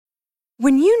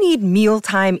When you need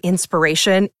mealtime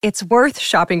inspiration, it's worth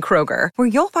shopping Kroger, where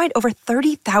you'll find over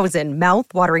 30,000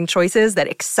 mouth-watering choices that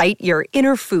excite your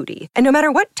inner foodie. And no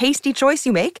matter what tasty choice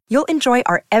you make, you'll enjoy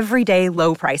our everyday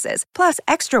low prices, plus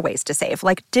extra ways to save,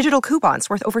 like digital coupons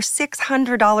worth over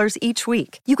 $600 each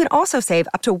week. You can also save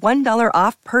up to $1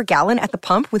 off per gallon at the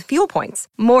pump with fuel points.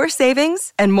 More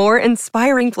savings and more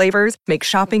inspiring flavors make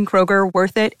shopping Kroger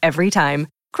worth it every time.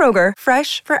 Kroger,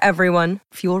 fresh for everyone.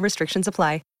 Fuel restrictions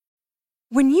apply.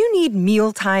 When you need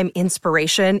mealtime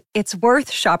inspiration, it's worth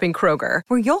shopping Kroger,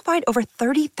 where you'll find over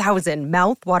 30,000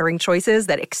 mouth-watering choices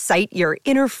that excite your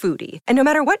inner foodie. And no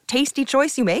matter what tasty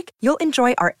choice you make, you'll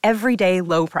enjoy our everyday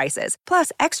low prices,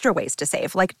 plus extra ways to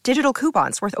save, like digital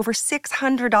coupons worth over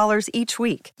 $600 each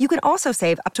week. You can also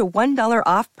save up to $1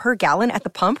 off per gallon at the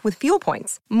pump with fuel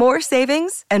points. More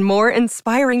savings and more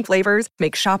inspiring flavors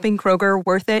make shopping Kroger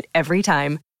worth it every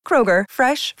time. Kroger,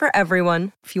 fresh for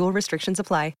everyone. Fuel restrictions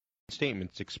apply.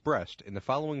 Statements expressed in the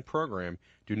following program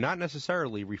do not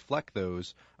necessarily reflect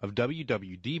those of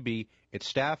WWDB, its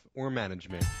staff, or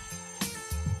management.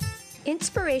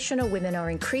 Inspirational women are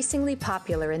increasingly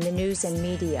popular in the news and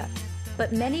media,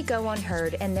 but many go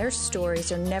unheard and their stories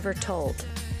are never told.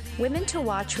 Women to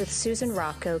Watch with Susan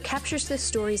Rocco captures the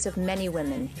stories of many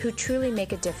women who truly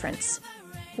make a difference.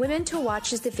 Women to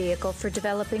Watch is the vehicle for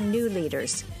developing new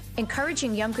leaders,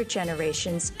 encouraging younger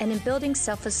generations, and in building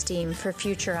self-esteem for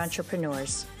future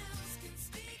entrepreneurs.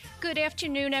 Good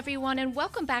afternoon, everyone, and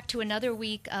welcome back to another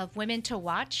week of Women to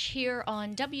Watch here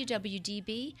on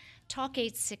WWDB, Talk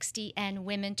 860, and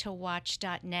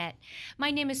WomenToWatch.net.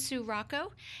 My name is Sue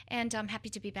Rocco, and I'm happy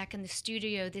to be back in the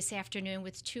studio this afternoon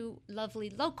with two lovely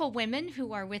local women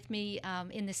who are with me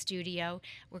in the studio.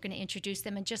 We're going to introduce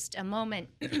them in just a moment.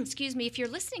 Excuse me. If you're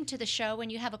listening to the show and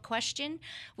you have a question,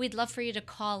 we'd love for you to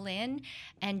call in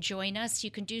and join us.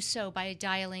 You can do so by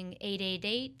dialing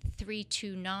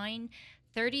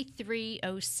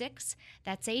 888-329-3306.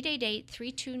 That's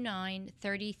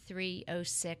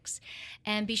 888-329-3306.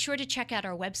 And be sure to check out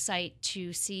our website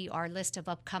to see our list of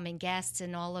upcoming guests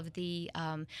and all of the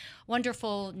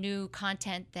wonderful new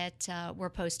content that we're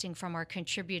posting from our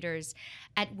contributors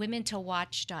at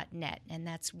WomenToWatch.net. And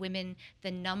that's women,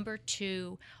 the number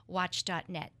 2,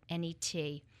 watch.net,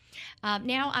 N-E-T.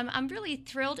 Now, I'm really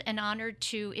thrilled and honored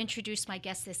to introduce my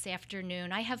guests this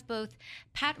afternoon. I have both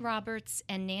Pat Roberts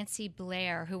and Nancy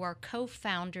Blair, who are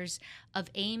co-founders of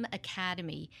AIM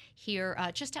Academy here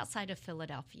just outside of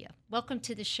Philadelphia. Welcome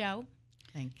to the show.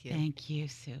 Thank you. Thank you,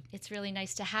 Sue. It's really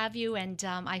nice to have you, and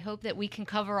I hope that we can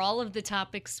cover all of the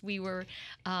topics we were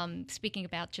speaking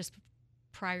about just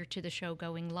prior to the show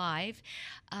going live.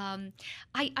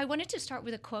 I wanted to start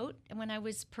with a quote. And when I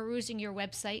was perusing your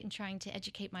website and trying to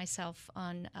educate myself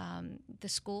on the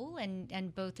school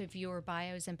and both of your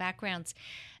bios and backgrounds,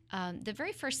 the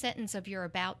very first sentence of your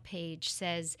About page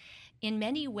says, "In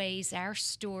many ways, our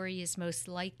story is most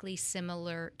likely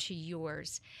similar to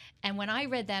yours." And when I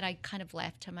read that, I kind of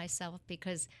laughed to myself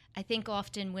because I think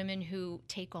often women who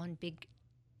take on big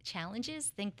challenges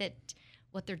think that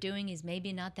what they're doing is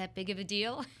maybe not that big of a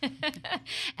deal.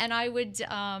 And I would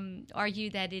argue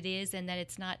that it is, and that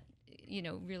it's not,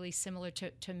 really similar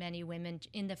to many women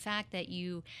in the fact that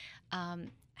you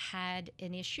had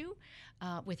an issue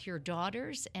with your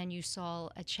daughters and you saw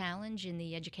a challenge in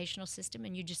the educational system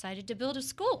and you decided to build a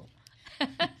school.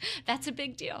 That's a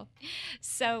big deal.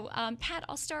 So, Pat,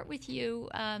 I'll start with you,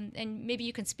 and maybe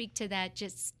you can speak to that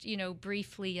just,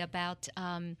 briefly about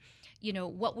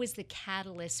what was the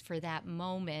catalyst for that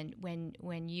moment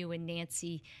when you and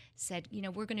Nancy said,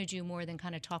 we're going to do more than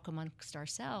kind of talk amongst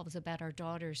ourselves about our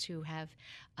daughters who have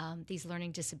these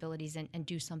learning disabilities and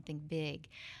do something big.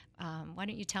 Why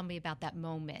don't you tell me about that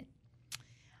moment?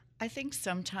 I think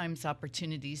sometimes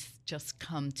opportunities just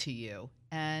come to you.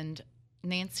 And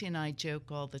Nancy and I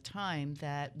joke all the time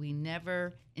that we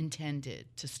never intended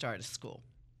to start a school.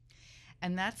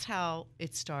 And that's how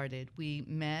it started. We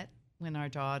met when our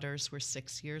daughters were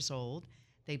 6 years old.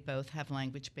 They both have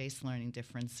language-based learning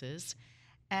differences.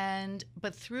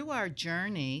 But through our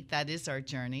journey, that is our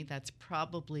journey, that's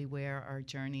probably where our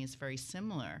journey is very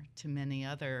similar to many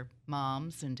other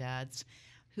moms and dads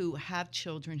who have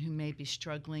children who may be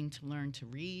struggling to learn to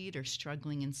read or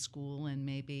struggling in school, and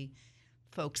maybe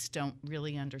folks don't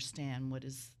really understand what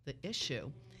is the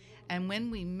issue. And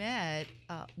when we met,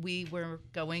 we were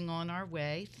going on our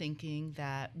way thinking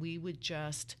that we would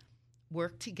just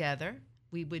work together.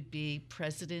 We would be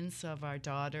presidents of our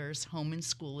daughter's home and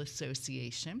school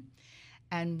association,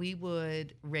 and we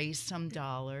would raise some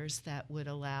dollars that would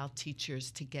allow teachers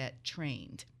to get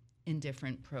trained in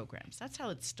different programs. That's how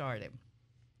it started.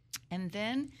 And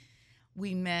then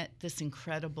we met this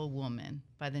incredible woman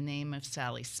by the name of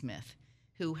Sally Smith,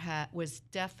 who was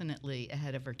definitely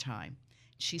ahead of her time.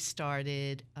 She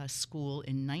started a school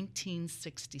in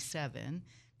 1967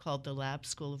 called the Lab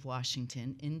School of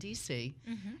Washington in D.C.,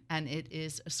 and it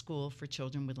is a school for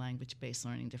children with language-based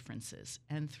learning differences.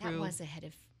 And that was ahead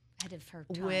of her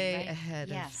time, way right?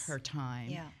 ahead of her time.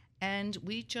 Yeah. And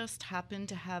we just happened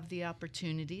to have the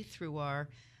opportunity through our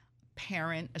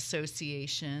parent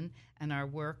association and our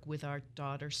work with our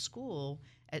daughter's school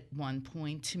at one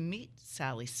point to meet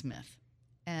Sally Smith.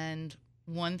 And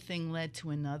one thing led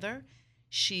to another.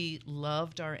 She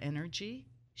loved our energy.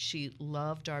 She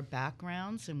loved our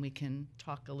backgrounds, and we can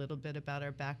talk a little bit about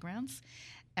our backgrounds.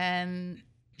 And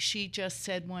she just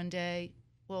said one day,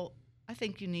 well, I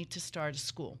think you need to start a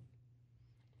school.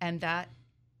 And that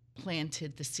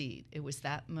planted the seed. It was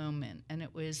that moment. And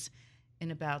it was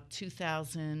in about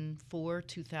 2004,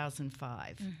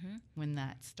 2005 when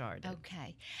that started.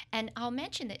 Okay. And I'll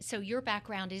mention that, so your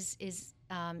background is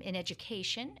in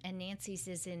education, and Nancy's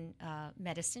is in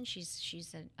medicine.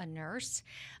 She's a nurse.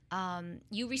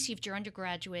 You received your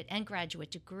undergraduate and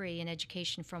graduate degree in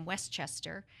education from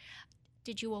Westchester.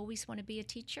 Did you always want to be a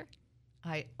teacher?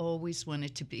 I always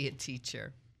wanted to be a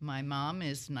teacher. My mom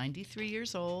is 93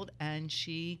 years old, and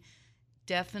she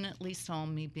definitely saw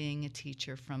me being a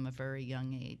teacher from a very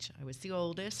young age. I was the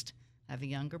oldest. I have a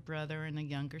younger brother and a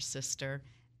younger sister.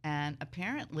 And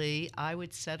apparently, I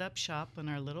would set up shop on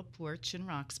our little porch in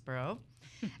Roxborough,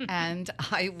 and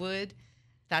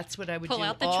that's what I would pull do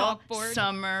out the all chalkboard.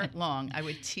 Summer long. I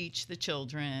would teach the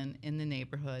children in the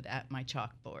neighborhood at my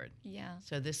chalkboard. Yeah.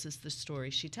 So this is the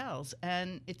story she tells.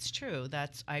 And it's true.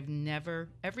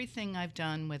 Everything I've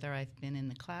done, whether I've been in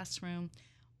the classroom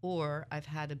or I've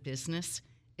had a business,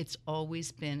 it's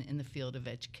always been in the field of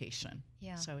education.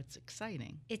 Yeah. So it's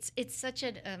exciting. It's such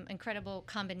an incredible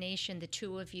combination, the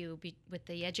two of you, with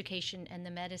the education and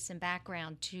the medicine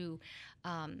background, to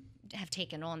have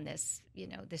taken on this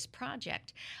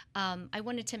project. I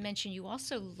wanted to mention you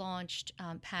also launched,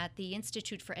 Pat, the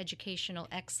Institute for Educational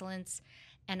Excellence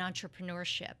and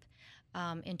Entrepreneurship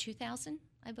in 2000,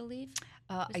 I believe.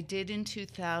 I did in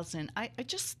 2000. I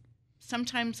just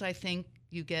sometimes I think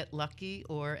you get lucky,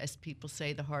 or as people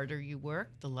say, the harder you work,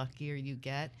 the luckier you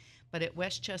get. But at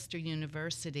Westchester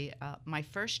University, my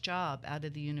first job out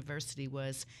of the university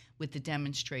was with the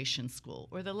demonstration school,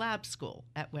 or the lab school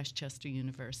at Westchester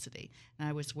University. And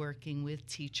I was working with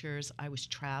teachers. I was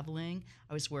traveling.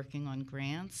 I was working on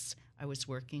grants. I was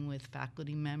working with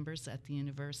faculty members at the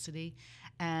university.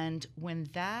 And when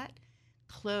that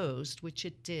closed, which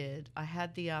it did, I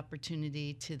had the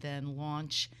opportunity to then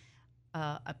launch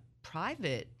a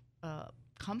private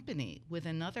company with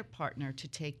another partner to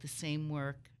take the same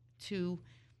work to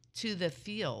the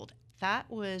field. That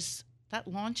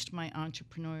launched my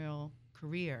entrepreneurial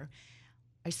career.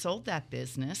 I sold that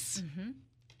business,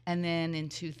 and then in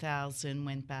 2000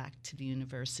 went back to the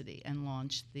university and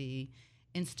launched the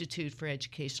Institute for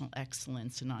Educational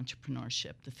Excellence and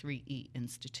Entrepreneurship, the 3E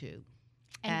Institute.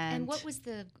 And what was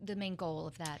the main goal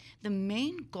of that? The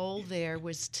main goal there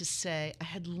was to say I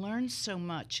had learned so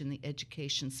much in the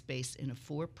education space in a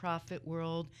for-profit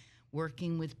world,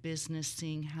 working with business,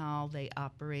 seeing how they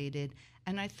operated.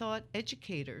 And I thought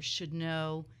educators should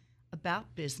know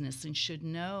about business and should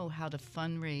know how to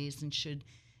fundraise and should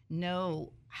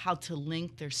know how to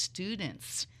link their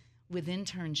students with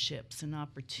internships and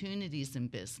opportunities in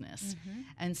business.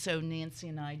 And so Nancy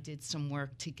and I did some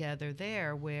work together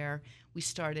there where we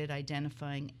started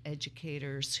identifying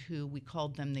educators who we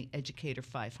called them the Educator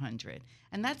 500.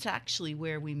 And that's actually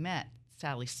where we met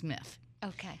Sally Smith.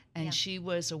 Okay. And she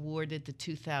was awarded the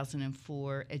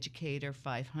 2004 Educator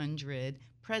 500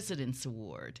 President's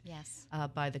Award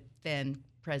by the then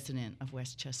president of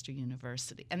Westchester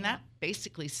University. And that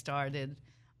basically started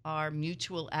our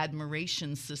mutual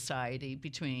admiration society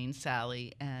between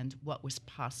Sally and what was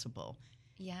possible.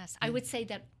 Yes. I would say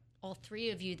that all three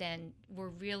of you then were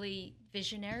really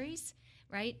visionaries,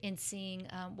 right, in seeing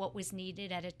what was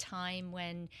needed at a time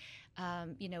when,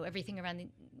 everything around the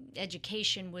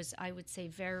education was, I would say,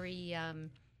 very,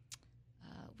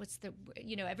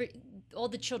 all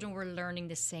the children were learning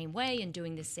the same way and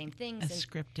doing the same things. A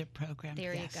scripted program.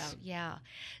 There you go. Yeah.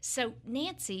 So,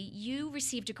 Nancy, you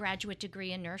received a graduate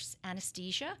degree in nurse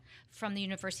anesthesia from the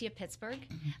University of Pittsburgh,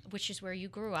 which is where you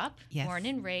grew up, born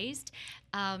and raised.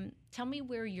 Tell me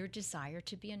where your desire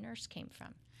to be a nurse came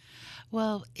from.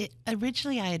 Well,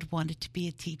 originally I had wanted to be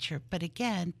a teacher, but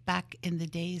again, back in the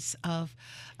days of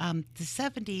the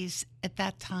 70s, at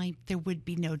that time, there would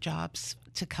be no jobs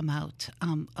to come out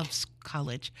of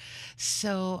college.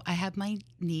 So I had my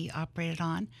knee operated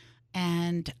on,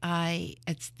 And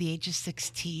it's the age of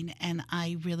 16, and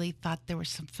I really thought there were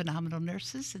some phenomenal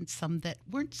nurses and some that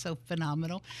weren't so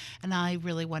phenomenal, and I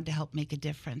really wanted to help make a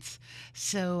difference.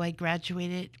 So I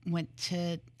graduated, went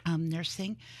to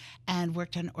nursing, and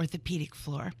worked on orthopedic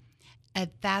floor.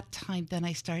 At that time, then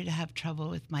I started to have trouble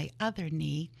with my other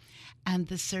knee, and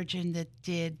the surgeon that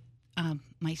did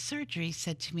my surgery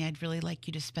said to me, I'd really like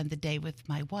you to spend the day with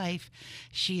my wife.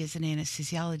 She is an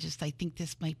anesthesiologist. I think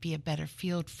this might be a better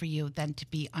field for you than to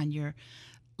be on your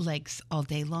legs all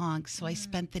day long. So I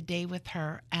spent the day with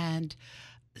her and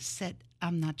said,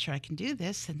 I'm not sure I can do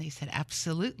this. And they said,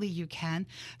 absolutely, you can.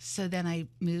 So then I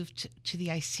moved to the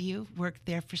ICU, worked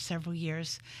there for several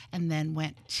years, and then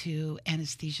went to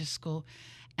anesthesia school,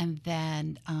 and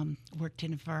then worked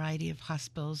in a variety of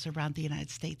hospitals around the United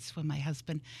States when my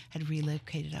husband had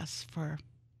relocated us for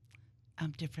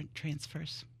different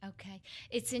transfers. Okay.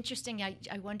 It's interesting.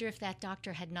 I wonder if that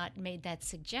doctor had not made that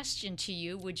suggestion to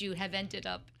you, would you have ended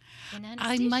up in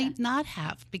anesthesia? I might not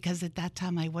have, because at that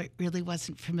time I really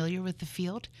wasn't familiar with the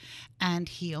field, and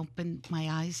he opened my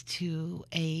eyes to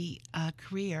a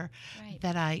career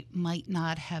that I might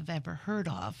not have ever heard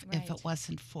of if it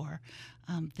wasn't for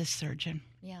the surgeon.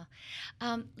 Yeah.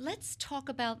 Let's talk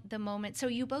about the moment. So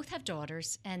you both have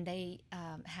daughters, and they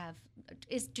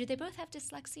do they both have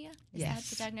dyslexia? Is Yes.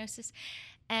 that the diagnosis?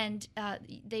 And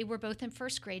they were both in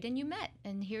first grade, and you met,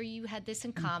 and here you had this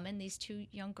in common, these two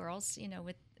young girls,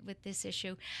 with this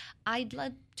issue. I'd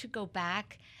love to go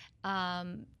back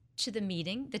to the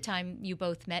meeting, the time you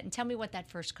both met, and tell me what that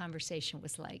first conversation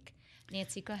was like.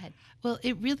 Nancy, go ahead. Well,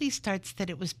 it really starts that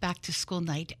it was back to school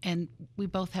night, and we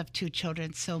both have two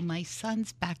children. So my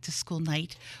son's back to school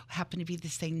night happened to be the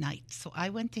same night. So I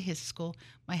went to his school.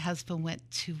 My husband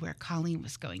went to where Colleen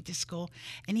was going to school,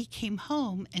 and he came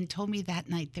home and told me that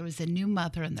night there was a new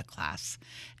mother in the class,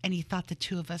 and he thought the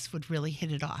two of us would really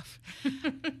hit it off.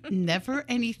 Never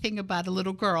anything about a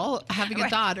little girl having a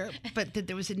daughter, but that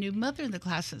there was a new mother in the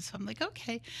class. And so I'm like,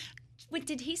 okay. Wait,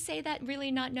 did he say that really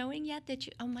not knowing yet that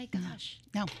you, oh my gosh.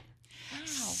 No. Wow.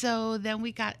 So then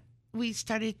we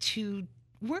started to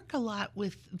work a lot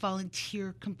with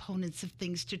volunteer components of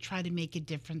things to try to make a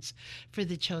difference for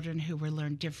the children who were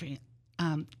learned differently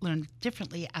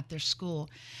at their school.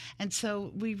 And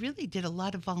so we really did a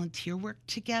lot of volunteer work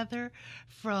together,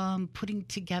 from putting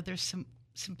together some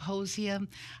symposium,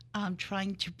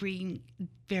 trying to bring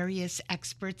various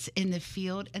experts in the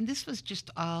field. And this was just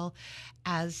all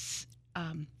as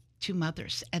two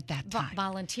mothers at that time.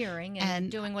 Volunteering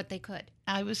and doing what they could.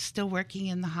 I was still working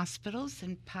in the hospitals,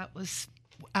 and Pat was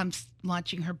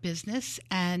launching her business.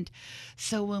 And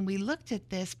so when we looked at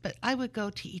this, but I would go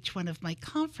to each one of my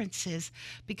conferences,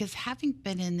 because having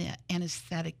been in the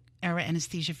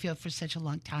anesthesia field for such a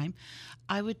long time,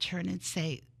 I would turn and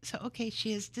say, so, okay,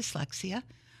 she has dyslexia.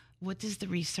 What does the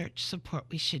research support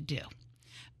we should do?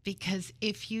 Because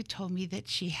if you told me that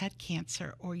she had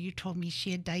cancer, or you told me she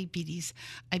had diabetes,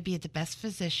 I'd be at the best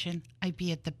physician, I'd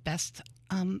be at the best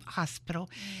hospital,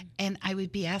 and I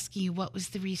would be asking you what was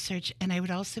the research, and I would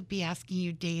also be asking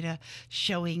you data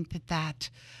showing that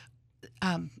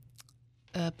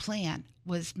plan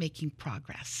was making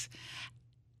progress.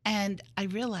 And I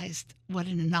realized what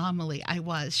an anomaly I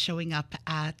was showing up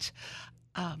at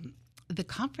the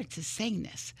conferences saying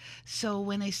this. So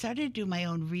when I started to do my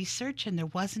own research, and there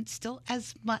wasn't still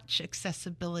as much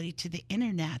accessibility to the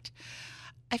internet,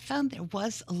 I found there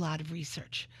was a lot of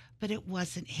research, but it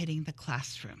wasn't hitting the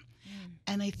classroom.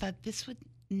 And I thought this would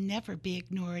never be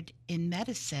ignored in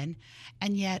medicine.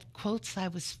 And yet quotes I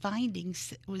was finding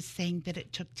was saying that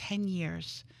it took 10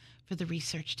 years for the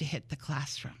research to hit the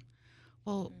classroom.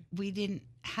 Well, we didn't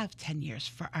have 10 years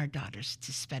for our daughters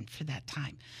to spend for that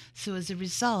time. So as a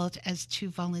result, as two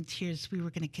volunteers, we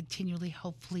were going to continually,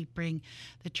 hopefully, bring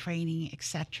the training,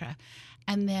 etc.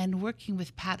 And then working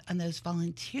with Pat on those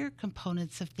volunteer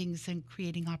components of things and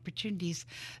creating opportunities,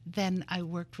 then I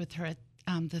worked with her at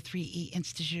the 3E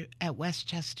Institute at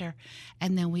Westchester.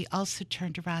 And then we also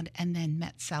turned around and then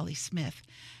met Sally Smith.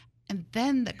 And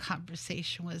then the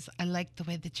conversation was, I like the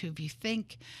way the two of you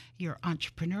think. You're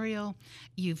entrepreneurial.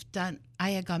 I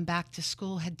had gone back to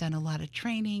school, had done a lot of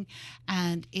training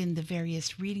and in the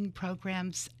various reading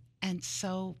programs. And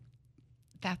so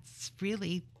that's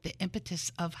really the impetus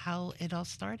of how it all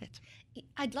started.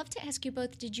 I'd love to ask you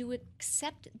both, did you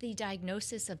accept the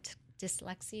diagnosis of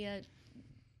dyslexia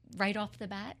right off the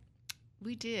bat?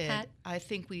 We did. Pat? I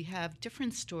think we have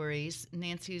different stories.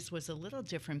 Nancy's was a little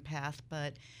different path,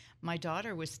 but my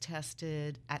daughter was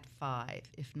tested at 5,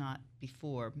 if not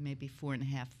before, maybe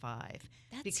 4.5, 5.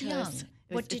 That's young.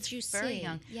 What did you see? Very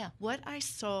young. Yeah. What I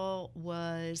saw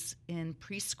was in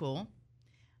preschool,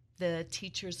 the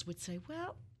teachers would say,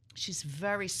 well, she's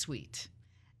very sweet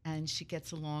and she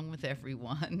gets along with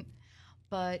everyone,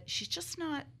 but she's just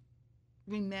not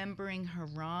remembering her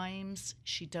rhymes.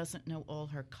 She doesn't know all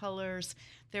her colors.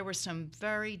 There were some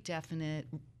very definite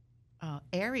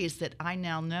areas that I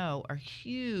now know are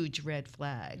huge red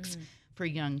flags for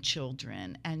young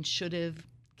children and should have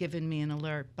given me an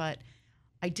alert. But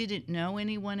I didn't know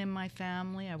anyone in my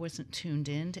family. I wasn't tuned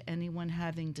in to anyone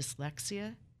having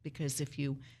dyslexia, because if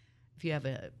you have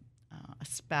a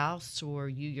spouse or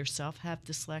you yourself have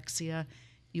dyslexia,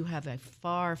 you have a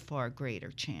far, far greater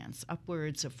chance,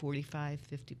 upwards of 45,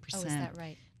 50%, Oh, is that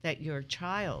right? that your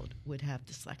child would have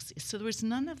dyslexia. So there was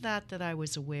none of that I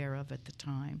was aware of at the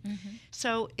time.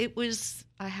 So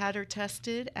I had her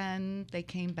tested, and they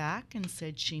came back and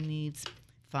said she needs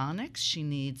phonics, she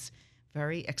needs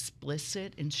very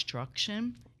explicit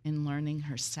instruction in learning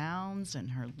her sounds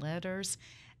and her letters,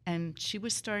 and she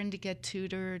was starting to get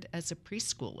tutored as a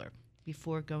preschooler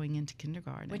before going into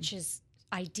kindergarten. Which is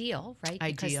ideal, right?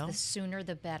 Ideal. Because the sooner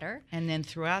the better. And then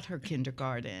throughout her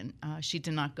kindergarten, she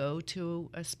did not go to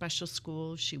a special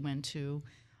school. She went to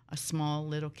a small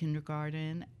little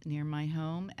kindergarten near my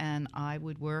home, and I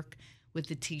would work with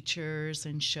the teachers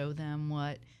and show them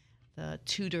what the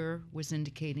tutor was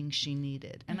indicating she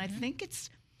needed. And I think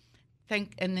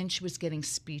and then she was getting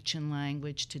speech and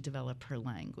language to develop her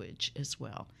language as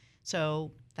well.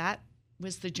 So that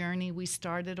was the journey we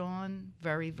started on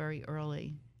very, very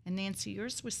early. And Nancy,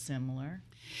 yours was similar.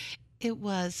 It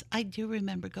was. I do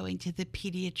remember going to the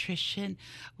pediatrician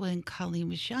when Colleen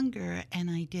was younger, and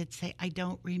I did say, I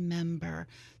don't remember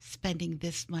spending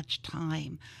this much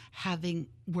time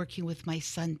working with my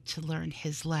son to learn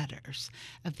his letters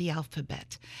of the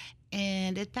alphabet.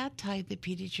 And at that time, the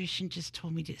pediatrician just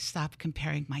told me to stop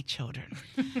comparing my children.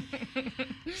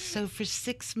 So for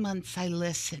 6 months, I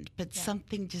listened, but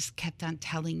something just kept on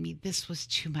telling me this was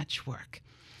too much work.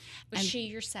 Was she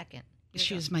your second?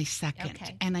 She was my second.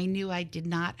 Okay. And I knew I did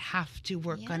not have to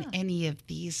work on any of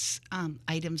these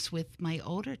items with my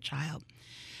older child.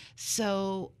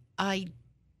 So I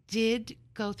did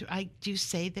go through, I do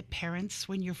say that parents,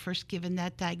 when you're first given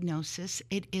that diagnosis,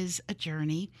 it is a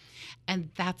journey. And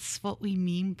that's what we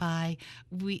mean by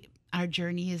our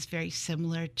journey is very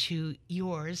similar to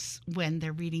yours when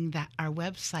they're reading our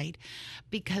website,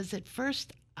 because at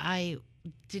first I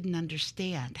didn't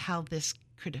understand how this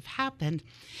could have happened,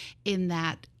 in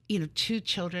that, two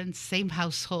children, same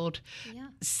household,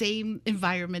 same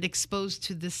environment, exposed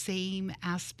to the same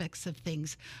aspects of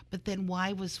things. But then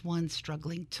why was one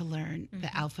struggling to learn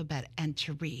the alphabet and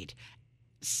to read?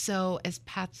 So as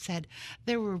Pat said,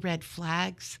 there were red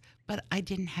flags, but I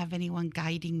didn't have anyone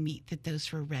guiding me that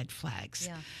those were red flags.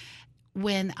 Yeah.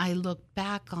 When I look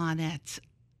back on it,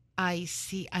 I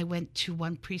went to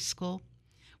one preschool.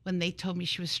 When they told me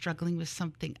she was struggling with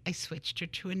something, I switched her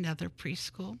to another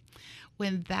preschool.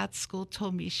 When that school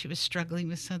told me she was struggling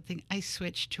with something, I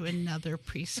switched to another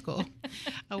preschool.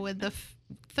 When the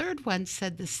third one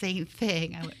said the same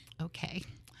thing, I went, okay,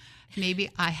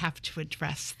 maybe I have to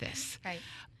address this. Right.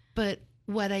 But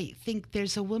what I think,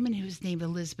 there's a woman who's named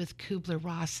Elizabeth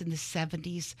Kubler-Ross in the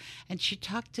 70s, and she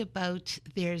talked about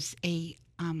there's a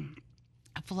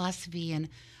philosophy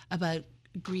about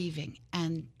grieving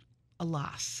and a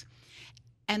loss.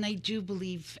 And I do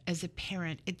believe as a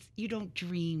parent, you don't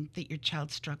dream that your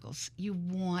child struggles. You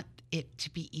want it to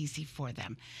be easy for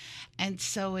them. And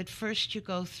so at first you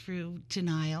go through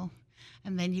denial,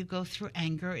 and then you go through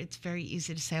anger. It's very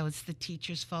easy to say, oh, it's the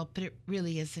teacher's fault, but it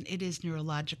really isn't. It is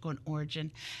neurological in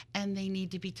origin, and they need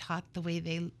to be taught the way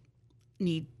they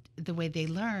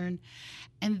learn.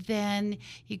 And then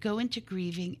you go into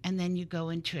grieving, and then you go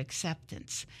into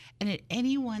acceptance. And at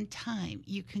any one time,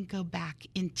 you can go back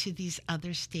into these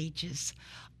other stages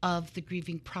of the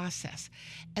grieving process.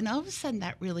 And all of a sudden,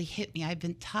 that really hit me. I've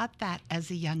been taught that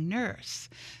as a young nurse,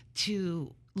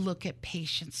 to look at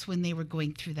patients when they were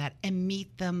going through that and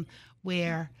meet them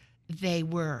where they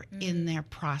were in their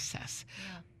process.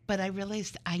 Yeah. But I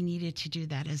realized I needed to do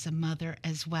that as a mother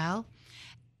as well.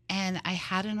 And I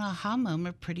had an aha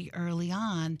moment pretty early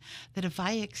on that if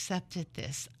I accepted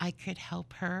this, I could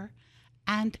help her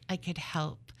and I could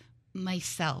help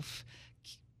myself.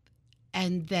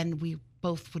 And then we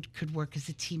both could work as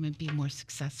a team and be more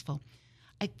successful.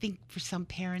 I think for some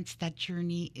parents, that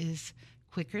journey is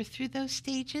quicker through those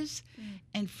stages.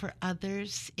 And for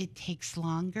others, it takes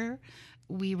longer.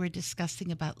 We were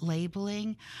discussing about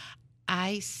labeling.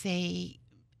 I say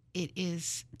it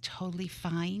is totally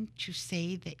fine to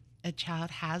say that a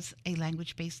child has a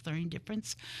language-based learning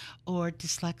difference or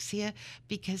dyslexia,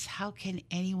 because how can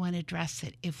anyone address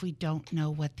it if we don't know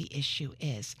what the issue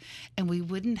is? And we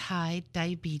wouldn't hide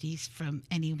diabetes from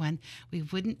anyone. We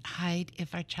wouldn't hide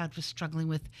if our child was struggling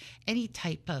with any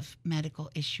type of medical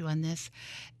issue on this.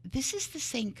 This is the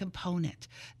same component.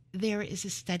 There is a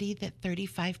study that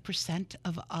 35%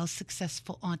 of all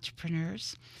successful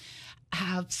entrepreneurs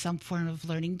have some form of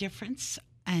learning difference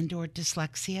and or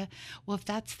dyslexia. Well, if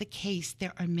that's the case,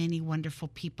 there are many wonderful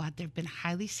people out there who have been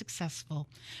highly successful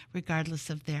regardless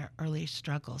of their earlier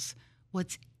struggles.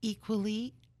 What's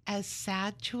equally as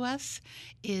sad to us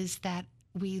is that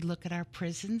we look at our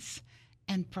prisons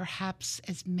and perhaps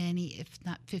as many, if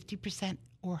not 50%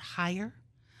 or higher,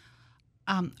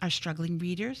 are struggling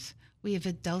readers. We have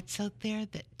adults out there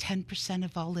that 10%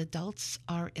 of all adults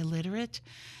are illiterate.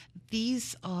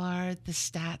 These are the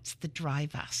stats that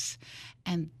drive us.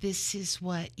 And this is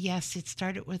what, yes, it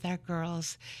started with our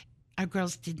girls. Our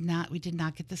girls we did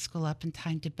not get the school up in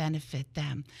time to benefit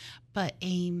them. But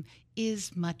AIM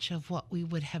is much of what we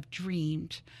would have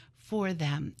dreamed for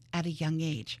them at a young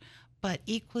age. But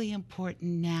equally important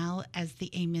now, as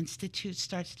the AIM Institute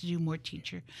starts to do more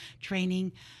teacher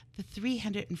training, the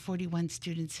 341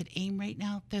 students at AIM right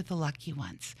now, they're the lucky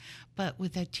ones. But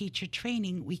with our teacher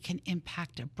training, we can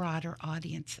impact a broader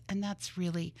audience. And that's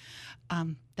really,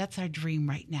 that's our dream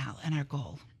right now and our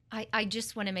goal. I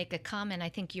just want to make a comment. I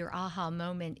think your aha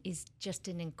moment is just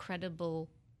an incredible,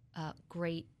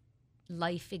 great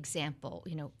life example.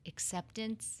 You know,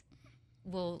 acceptance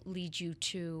will lead you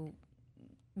to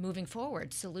moving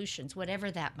forward, solutions, whatever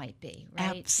that might be,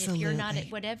 right? Absolutely. If you're not,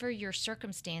 whatever your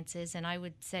circumstances, and I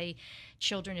would say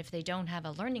children, if they don't have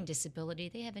a learning disability,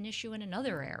 they have an issue in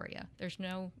another area. There's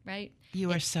no, right?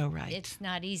 You are so right. It's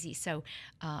not easy. So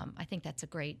I think that's a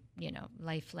great,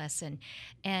 life lesson.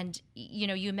 And,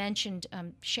 you mentioned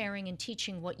sharing and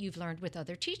teaching what you've learned with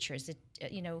other teachers,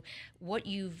 what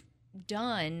you've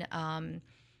done.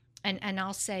 And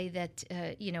I'll say that,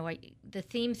 the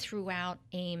theme throughout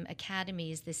AIM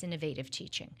Academy is this innovative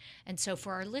teaching. And so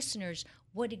for our listeners,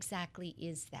 what exactly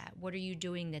is that? What are you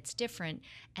doing that's different?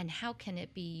 And how can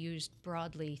it be used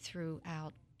broadly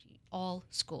throughout all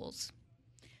schools?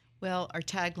 Well, our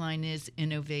tagline is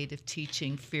innovative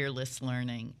teaching, fearless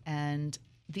learning. And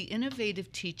the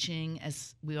innovative teaching,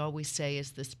 as we always say,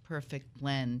 is this perfect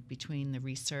blend between the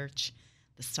research,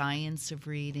 the science of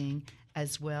reading,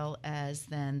 as well as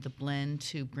then the blend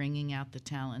to bringing out the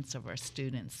talents of our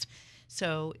students.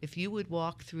 So if you would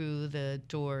walk through the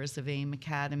doors of AIM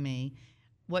Academy,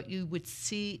 what you would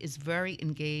see is very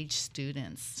engaged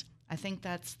students. I think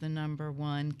that's the number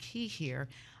one key here.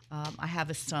 I have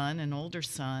a son, an older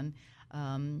son,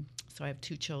 so I have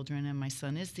two children, and my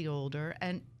son is the older,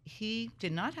 and he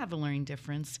did not have a learning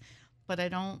difference, but I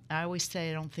always say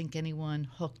I don't think anyone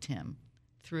hooked him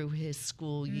through his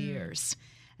school years.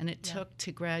 And it took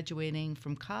to graduating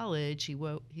from college, he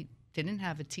didn't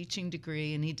have a teaching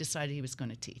degree, and he decided he was going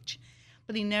to teach.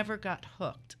 But he never got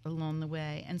hooked along the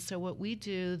way. And so what we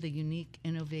do, the unique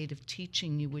innovative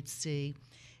teaching you would see,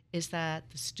 is that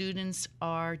the students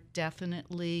are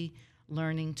definitely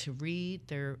learning to read.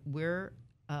 We're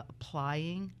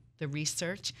applying the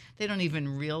research. They don't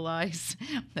even realize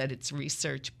that it's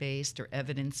research-based or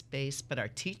evidence-based, but our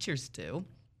teachers do.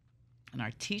 And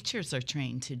our teachers are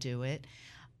trained to do it.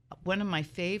 One of my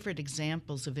favorite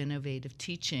examples of innovative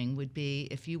teaching would be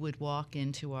if you would walk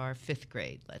into our 5th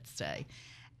grade, let's say,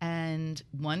 and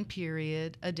one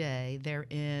period a day, they're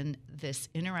in this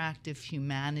interactive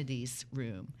humanities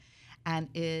room. And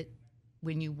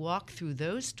when you walk through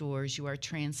those doors, you are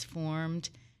transformed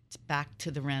back to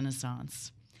the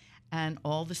Renaissance. And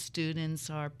all the students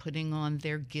are putting on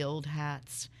their guild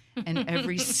hats, and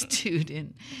every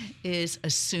student is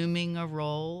assuming a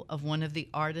role of one of the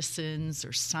artisans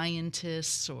or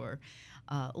scientists or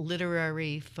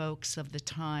literary folks of the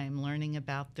time learning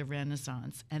about the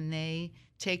Renaissance. And they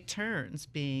take turns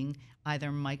being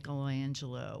either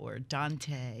Michelangelo or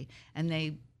Dante, and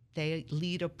they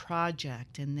lead a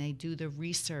project, and they do the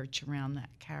research around that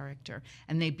character,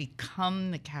 and they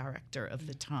become the character of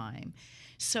the time.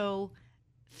 So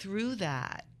through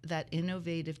that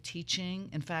innovative teaching,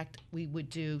 in fact, we would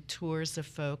do tours of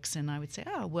folks, and I would say,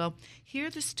 oh, well, here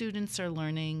the students are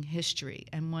learning history.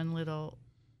 And one little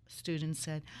student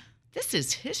said, this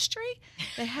is history?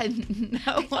 They had no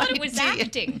I thought idea. it was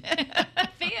acting.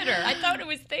 Theater. I thought it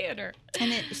was theater.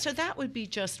 And so that would be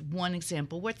just one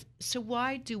example. So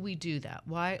why do we do that?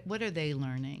 What are they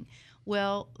learning?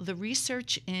 Well, the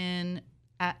research in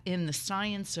in the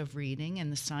science of reading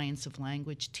and the science of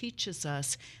language teaches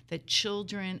us that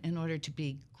children, in order to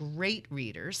be great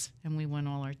readers, and we want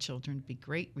all our children to be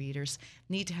great readers,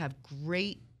 need to have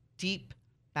great, deep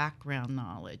background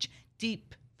knowledge,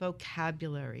 deep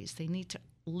vocabularies. They need to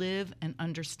live and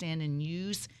understand and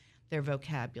use their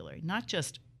vocabulary, not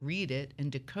just read it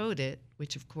and decode it,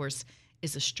 which of course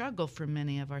is a struggle for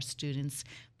many of our students.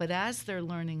 But as they're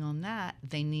learning on that,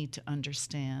 they need to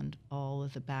understand all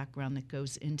of the background that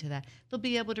goes into that. They'll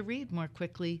be able to read more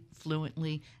quickly,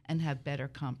 fluently, and have better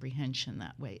comprehension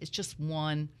that way. It's just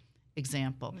one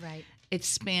example. Right. It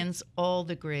spans all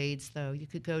the grades, though. You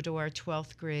could go to our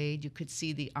 12th grade. You could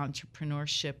see the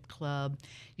entrepreneurship club.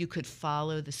 You could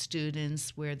follow the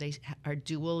students where they are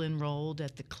dual enrolled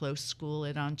at the close school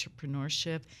at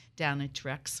entrepreneurship down at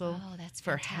Drexel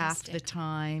for half the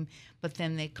time. But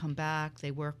then they come back,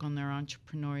 they work on their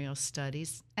entrepreneurial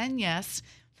studies. And yes,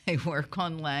 they work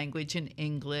on language and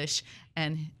English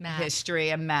and history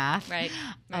and math. Right.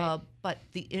 But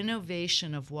the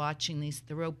innovation of watching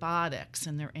the robotics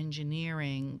and their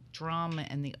engineering, drama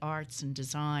and the arts and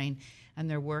design, and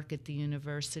their work at the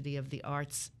University of the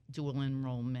Arts dual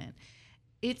enrollment.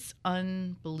 It's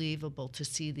unbelievable to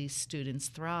see these students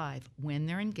thrive when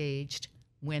they're engaged,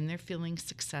 when they're feeling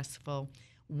successful,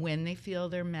 when they feel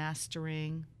they're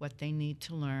mastering what they need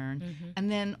to learn,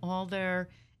 and then all their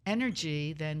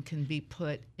energy then can be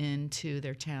put into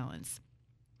their talents.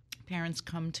 Parents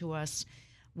come to us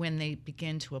when they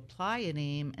begin to apply at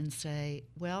AIM and say,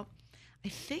 well, I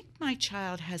think my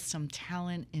child has some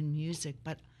talent in music,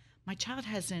 but my child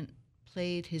hasn't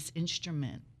played his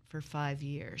instrument for 5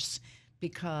 years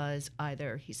because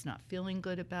either he's not feeling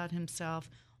good about himself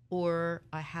or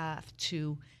I have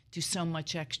to do so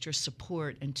much extra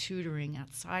support and tutoring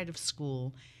outside of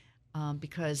school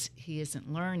because he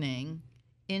isn't learning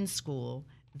in school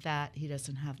that he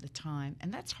doesn't have the time.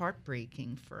 And that's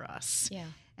heartbreaking for us. Yeah.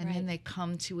 And then they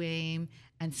come to AIM,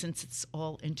 and since it's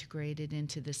all integrated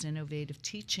into this innovative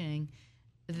teaching,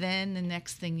 then the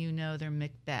next thing you know, they're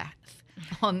Macbeth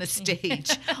on the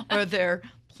stage, or they're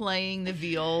playing the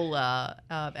viola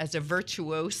as a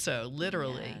virtuoso,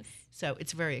 literally. Yes. So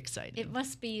it's very exciting. It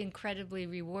must be incredibly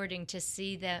rewarding to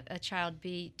see that a child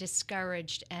be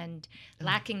discouraged and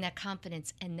lacking that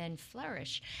confidence and then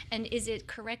flourish. And is it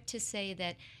correct to say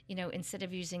that, instead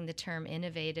of using the term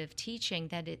innovative teaching,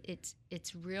 that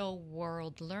it's real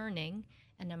world learning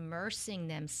and immersing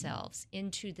themselves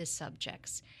into the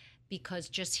subjects? Because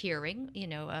just hearing,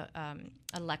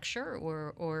 a lecture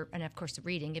or and of course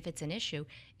reading, if it's an issue,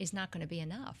 is not going to be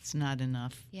enough. It's not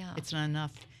enough. Yeah. It's not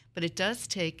enough. But it does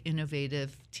take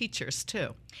innovative teachers,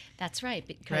 too. That's right.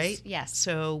 Because, right? Yes.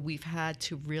 So we've had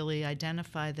to really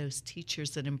identify those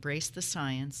teachers that embrace the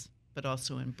science, but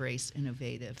also embrace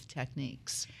innovative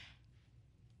techniques.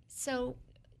 So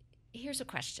here's a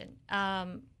question.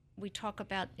 We talk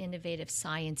about innovative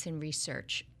science and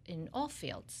research in all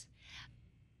fields.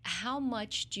 How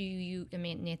much do you,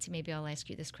 Nancy, maybe I'll ask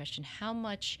you this question. How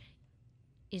much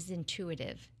is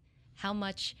intuitive? How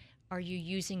much are you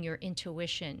using your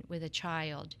intuition with a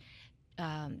child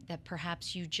that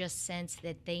perhaps you just sense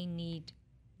that they need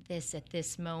this at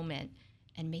this moment,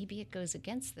 and maybe it goes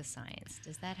against the science?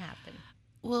 Does that happen?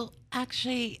 Well,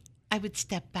 actually, I would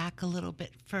step back a little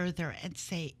bit further and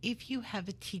say, if you have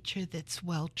a teacher that's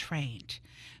well trained,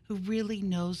 who really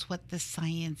knows what the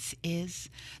science is,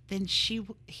 then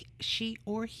she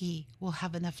or he will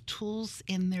have enough tools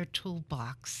in their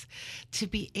toolbox to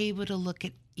be able to look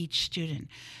at each student.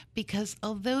 Because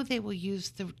although they will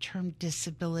use the term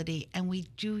disability, and we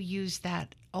do use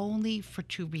that only for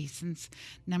two reasons.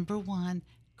 Number one,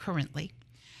 currently,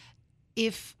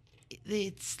 if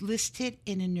it's listed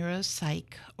in a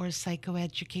neuropsych or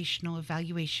psychoeducational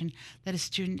evaluation that a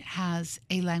student has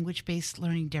a language-based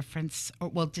learning difference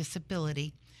or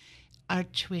disability, our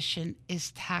tuition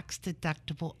is tax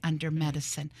deductible under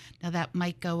medicine. Now that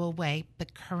might go away,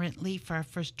 but currently for our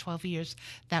first 12 years,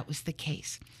 that was the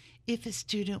case. If a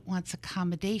student wants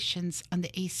accommodations on the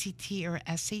ACT or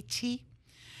SAT,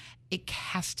 it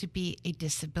has to be a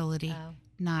disability,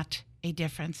 not a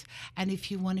difference. And if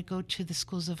you want to go to the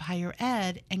schools of higher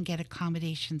ed and get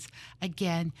accommodations,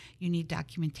 again, you need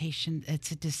documentation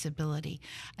it's a disability.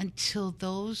 Until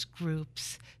those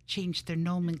groups change their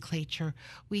nomenclature,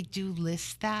 we do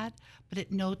list that, but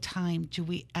at no time do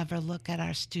we ever look at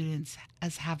our students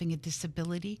as having a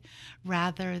disability,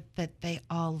 rather that they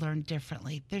all learn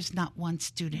differently. There's not one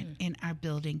student in our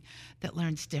building that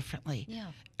learns differently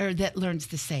or that learns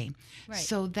the same. Right.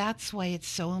 So that's why it's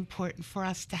so important for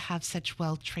us to have such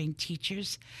well-trained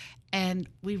teachers. And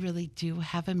we really do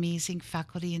have amazing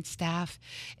faculty and staff.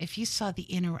 If you saw the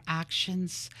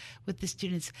interactions with the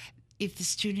students, if the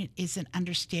student isn't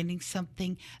understanding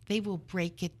something, they will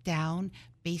break it down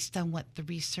based on what the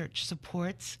research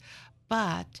supports.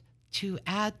 But to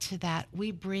add to that,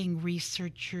 we bring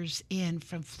researchers in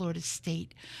from Florida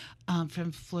State,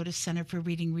 from Florida Center for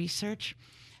Reading Research.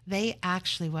 They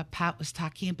actually, what Pat was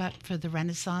talking about for the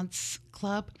Renaissance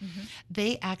Club,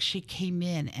 they actually came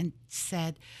in and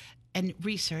said, and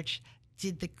research,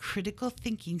 did the critical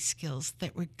thinking skills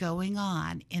that were going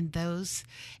on in those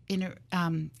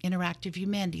interactive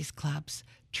humanities clubs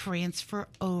transfer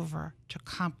over to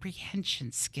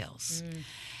comprehension skills?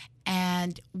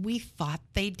 And we thought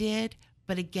they did,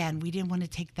 but again, we didn't want to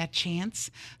take that chance.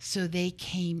 So they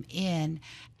came in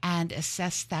and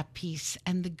assessed that piece.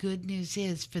 And the good news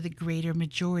is, for the greater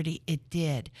majority, it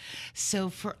did. So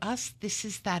for us, this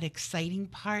is that exciting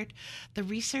part. The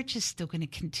research is still going to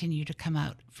continue to come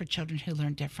out for children who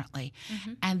learn differently.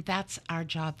 And that's our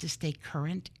job, to stay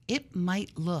current. It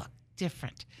might look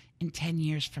different in 10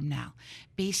 years from now,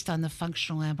 based on the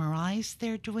functional MRIs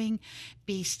they're doing,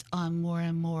 based on more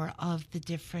and more of the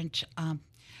different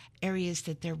areas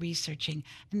that they're researching.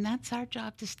 And that's our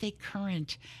job, to stay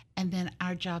current, and then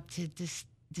our job to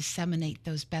disseminate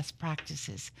those best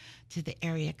practices to the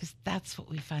area, because that's what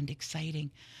we find exciting.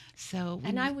 So,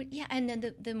 and I would, and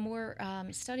then the more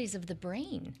studies of the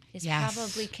brain is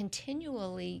probably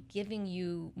continually giving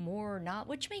you more knowledge,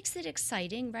 which makes it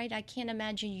exciting, right? I can't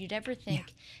imagine you'd ever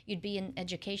think you'd be in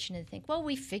education and think, well,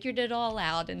 we figured it all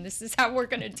out and this is how we're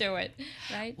going to do it,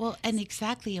 right? Well, and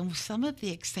exactly. And some of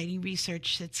the exciting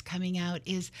research that's coming out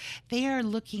is they are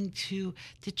looking to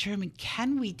determine,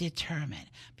 can we determine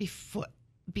before,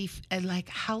 like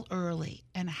how early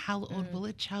and how old will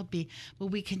a child be? Well,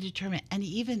 we can determine, and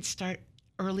even start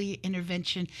early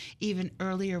intervention even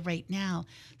earlier right now.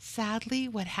 Sadly,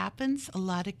 what happens, a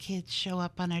lot of kids show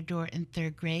up on our door in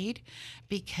third grade,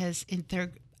 because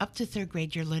up to third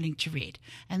grade, you're learning to read.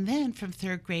 And then from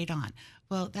third grade on,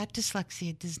 well, that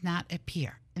dyslexia does not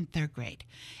appear in third grade.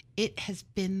 It has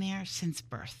been there since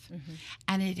birth,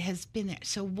 and it has been there.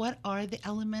 So what are the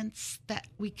elements that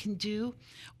we can do,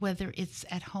 whether it's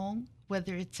at home,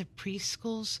 whether it's at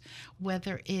preschools,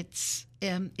 whether it's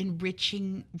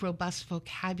enriching robust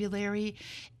vocabulary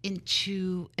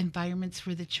into environments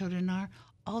where the children are?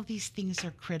 All these things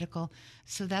are critical.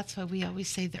 So that's why we always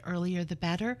say the earlier the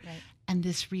better. Right. And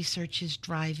this research is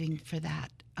driving for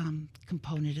that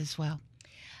component as well.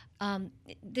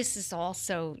 This is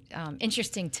also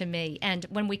interesting to me. And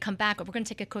when we come back, we're going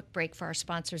to take a quick break for our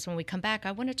sponsors. When we come back,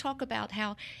 I want to talk about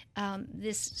how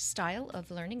this style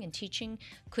of learning and teaching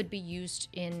could be used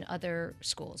in other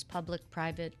schools, public,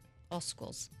 private, all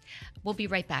schools. We'll be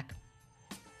right back.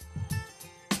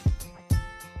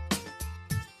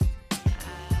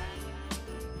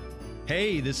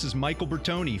 Hey, this is Michael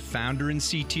Bertoni, founder and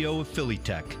CTO of Philly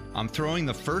Tech. I'm throwing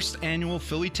the first annual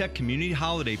Philly Tech Community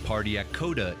Holiday Party at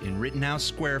Coda in Rittenhouse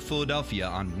Square, Philadelphia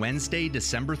on Wednesday,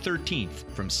 December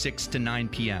 13th from 6 to 9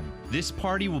 p.m. This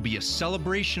party will be a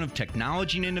celebration of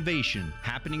technology and innovation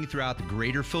happening throughout the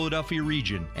greater Philadelphia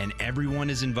region, and everyone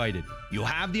is invited. You'll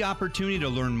have the opportunity to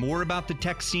learn more about the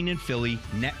tech scene in Philly,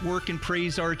 network and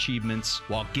praise our achievements,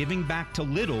 while giving back to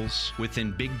littles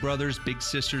within Big Brothers Big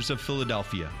Sisters of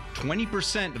Philadelphia.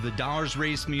 20% of the dollars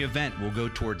raised from the event will go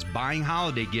towards buying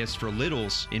holiday gifts for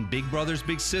littles in Big Brothers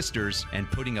Big Sisters and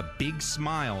putting a big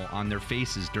smile on their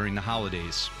faces during the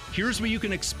holidays. Here's what you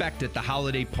can expect at the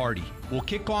holiday party. We'll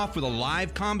kick off with a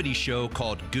live comedy show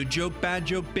called Good Joke, Bad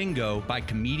Joke Bingo by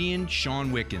comedian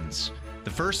Sean Wickens.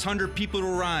 The first 100 people to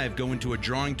arrive go into a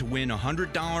drawing to win a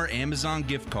 $100 Amazon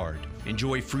gift card.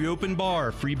 Enjoy free open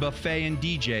bar, free buffet, and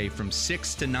DJ from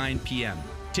 6 to 9 p.m.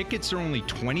 Tickets are only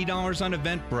 $20 on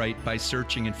Eventbrite by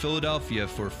searching in Philadelphia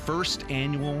for First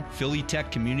Annual Philly Tech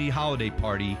Community Holiday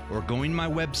Party or going to my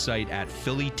website at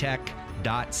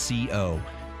phillytech.co.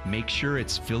 Make sure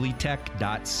it's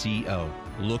phillytech.co.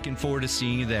 Looking forward to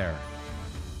seeing you there.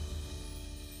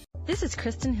 This is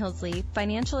Kristen Hillsley,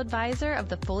 financial advisor of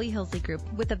the Foley Hillsley Group,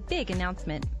 with a big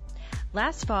announcement.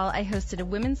 Last fall, I hosted a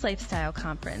women's lifestyle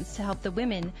conference to help the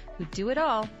women who do it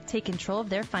all take control of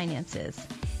their finances.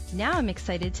 Now I'm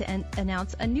excited to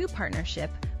announce a new partnership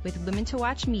with Women to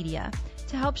Watch Media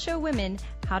to help show women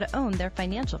how to own their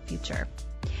financial future.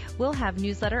 We'll have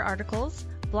newsletter articles,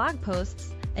 blog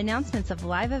posts, announcements of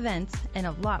live events, and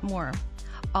a lot more.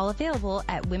 All available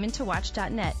at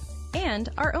womentowatch.net and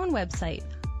our own website,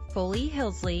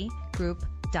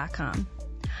 FoleyHillsleyGroup.com.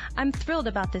 I'm thrilled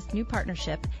about this new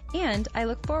partnership, and I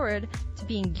look forward to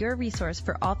being your resource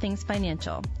for all things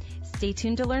financial. Stay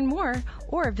tuned to learn more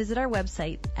or visit our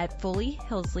website at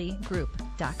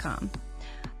FoleyHilseyGroup.com.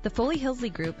 The Foley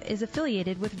Hilsley Group is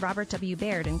affiliated with Robert W.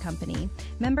 Baird & Company,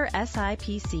 member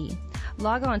SIPC.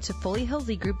 Log on to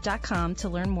FoleyHilseyGroup.com to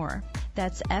learn more.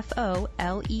 That's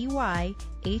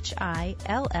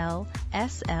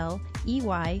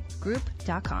FoleyHillsley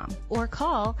Group.com or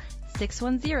call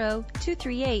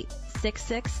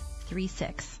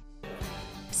 610-238-6636.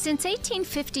 Since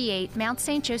 1858, Mount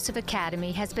St. Joseph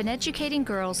Academy has been educating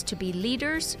girls to be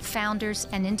leaders, founders,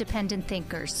 and independent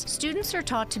thinkers. Students are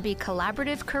taught to be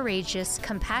collaborative, courageous,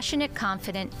 compassionate,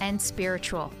 confident, and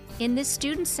spiritual. In this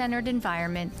student-centered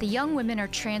environment, the young women are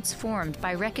transformed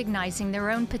by recognizing their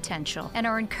own potential and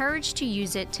are encouraged to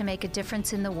use it to make a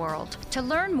difference in the world. To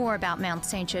learn more about Mount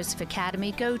St. Joseph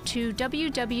Academy, go to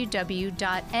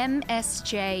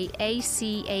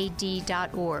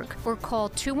www.msjacad.org or call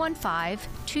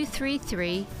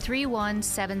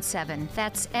 215-233-3177.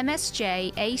 That's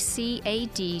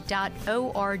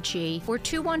msjacad.org or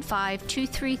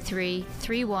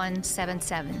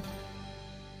 215-233-3177.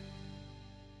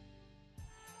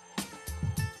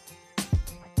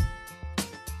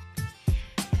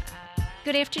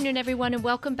 Good afternoon, everyone, and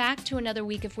welcome back to another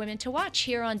week of Women to Watch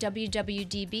here on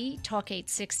WWDB, Talk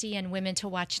 860, and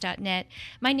WomenToWatch.net.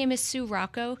 My name is Sue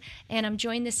Rocco, and I'm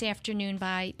joined this afternoon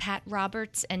by Pat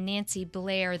Roberts and Nancy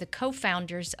Blair, the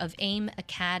co-founders of AIM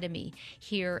Academy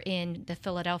here in the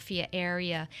Philadelphia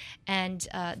area. And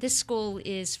this school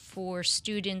is for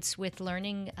students with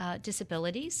learning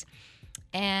disabilities.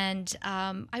 And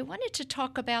I wanted to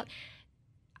talk about,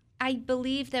 I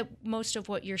believe that most of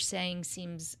what you're saying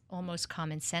seems almost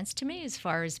common sense to me as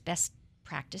far as best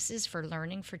practices for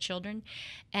learning for children.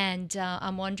 And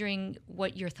I'm wondering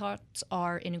what your thoughts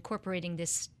are in incorporating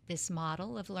this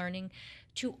model of learning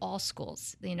to all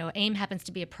schools. You know, AIM happens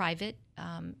to be a private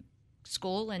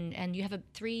school, and you have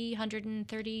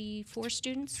 334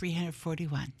 students?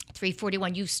 341.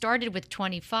 341. You started with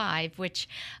 25, which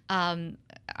I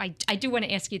do want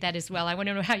to ask you that as well. I want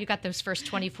to know how you got those first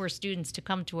 24 students to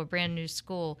come to a brand new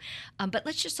school. But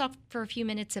let's just talk for a few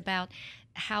minutes about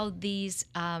how these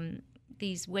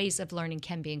ways of learning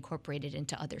can be incorporated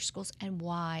into other schools and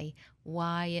why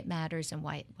it matters and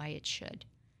why it should.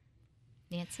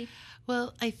 Nancy?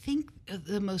 Well, I think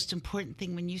the most important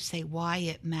thing when you say why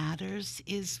it matters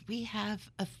is we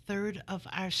have a third of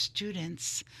our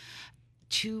students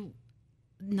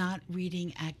not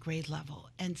reading at grade level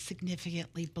and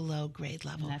significantly below grade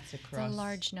level. And that's across. It's a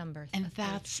large number. And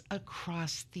that's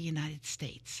across the United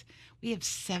States. We have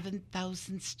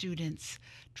 7,000 students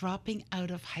dropping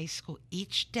out of high school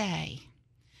each day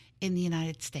in the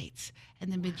United States.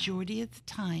 And the majority of the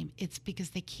time, it's because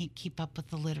they can't keep up with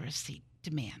the literacy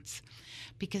demands.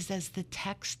 Because as the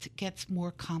text gets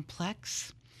more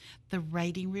complex, the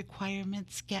writing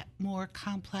requirements get more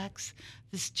complex,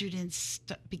 the students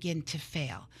begin to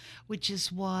fail, which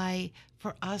is why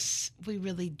for us, we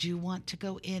really do want to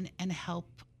go in and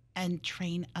help and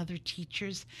train other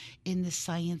teachers in the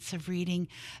science of reading.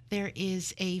 There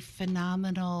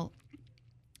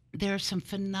are some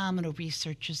phenomenal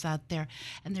researchers out there,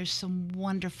 and there's some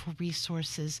wonderful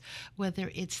resources,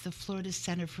 whether it's the Florida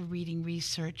Center for Reading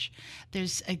Research,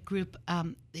 there's a group,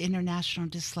 the International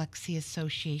Dyslexia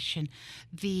Association,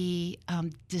 the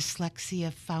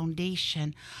Dyslexia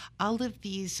Foundation. All of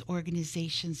these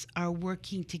organizations are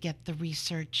working to get the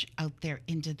research out there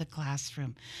into the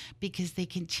classroom because they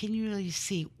continually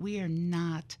see we are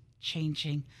not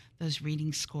changing those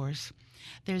reading scores.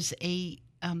 There's a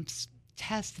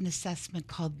test and assessment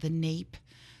called the NAEP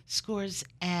scores,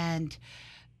 and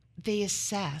they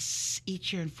assess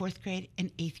each year in 4th grade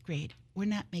and 8th grade. We're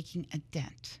not making a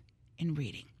dent in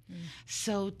reading.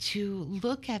 So to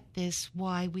look at this,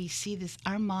 why we see this,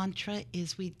 our mantra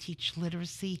is we teach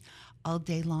literacy all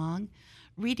day long.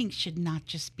 Reading should not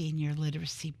just be in your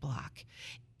literacy block.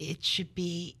 It should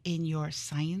be in your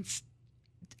science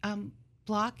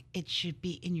block. It should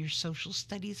be in your social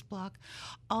studies block.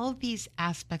 All these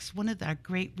aspects. One of our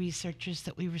great researchers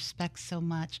that we respect so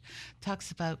much talks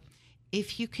about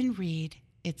if you can read,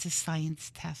 it's a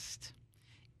science test.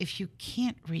 If you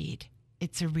can't read,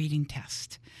 it's a reading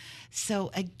test. So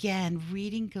again,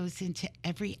 reading goes into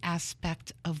every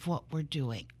aspect of what we're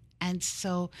doing. And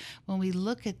so when we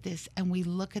look at this and we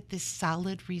look at this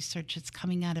solid research that's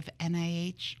coming out of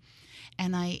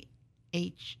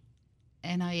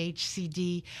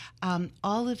NIHCD,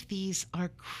 all of these are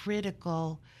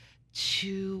critical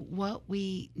to what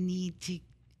we need to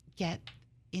get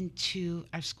into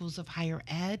our schools of higher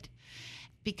ed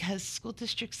because school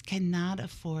districts cannot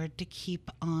afford to keep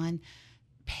on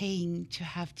paying to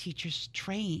have teachers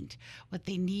trained. What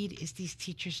they need is these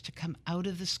teachers to come out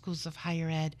of the schools of higher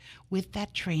ed with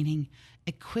that training,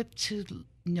 equipped to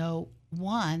know,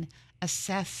 one,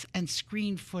 assess and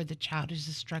screen for the child who's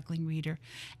a struggling reader,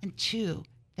 and two,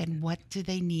 then what do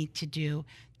they need to do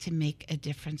to make a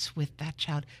difference with that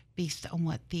child based on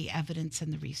what the evidence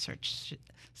and the research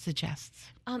suggests.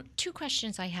 2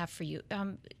 questions I have for you.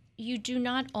 You do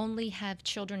not only have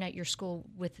children at your school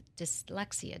with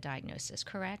dyslexia diagnosis,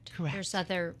 correct? Correct. There's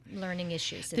other learning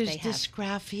issues that There's they have.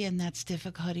 dysgraphia, and that's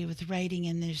difficulty with writing,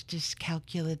 and there's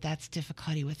dyscalculia, that's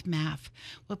difficulty with math.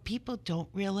 What people don't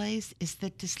realize is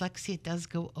that dyslexia does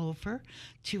go over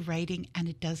to writing, and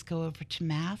it does go over to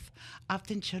math.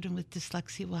 Often children with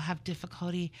dyslexia will have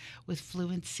difficulty with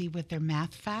fluency with their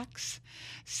math facts.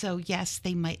 So yes,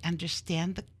 they might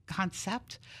understand the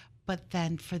concept, but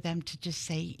then for them to just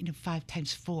say, 5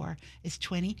 times 4 is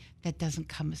 20, that doesn't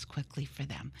come as quickly for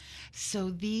them. So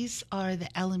these are the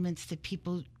elements that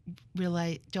people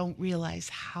don't realize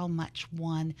how much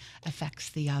one affects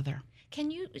the other.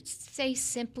 Can you say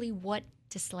simply what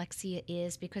dyslexia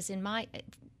is? Because and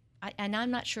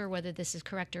I'm not sure whether this is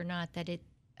correct or not, that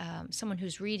someone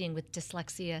who's reading with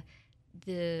dyslexia,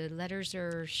 the letters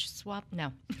are swapped.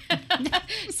 No.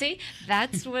 See,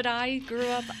 that's what I grew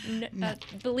up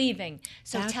believing.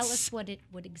 So tell us what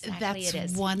exactly it is.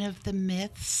 That's one of the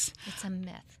myths. It's a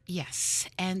myth. Yes.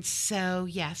 And so,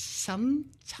 yes,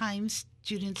 sometimes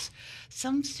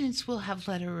some students will have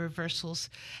letter reversals,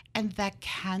 and that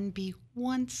can be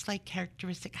one slight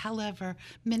characteristic. However,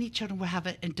 many children will have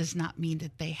it, and does not mean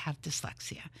that they have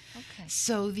dyslexia. Okay.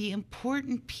 So the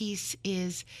important piece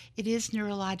is it is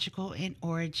neurological in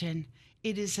origin.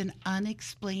 It is an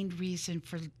unexplained reason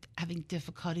for having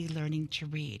difficulty learning to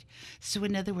read. So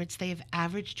in other words, they have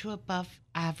average to above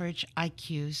average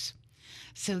IQs.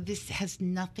 So this has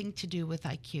nothing to do with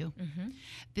IQ. Mm-hmm.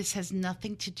 This has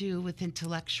nothing to do with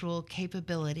intellectual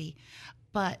capability.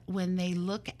 But when they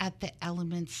look at the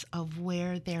elements of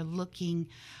where they're looking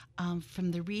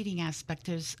from the reading aspect,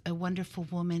 there's a wonderful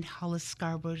woman, Hollis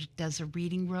Scarborough, does a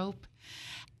reading rope.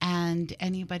 And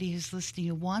anybody who's listening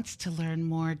who wants to learn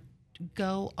more,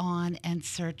 go on and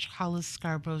search Hollis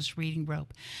Scarborough's reading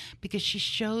rope, because she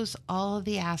shows all of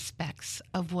the aspects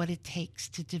of what it takes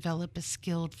to develop a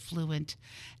skilled, fluent,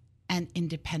 and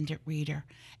independent reader.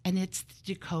 And it's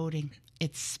the decoding,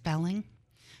 it's spelling.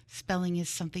 Spelling is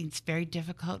something that's very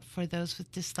difficult for those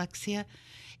with dyslexia.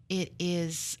 It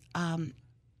is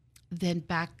then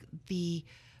back the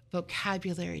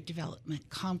vocabulary development,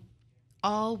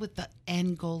 all with the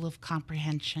end goal of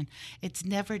comprehension. It's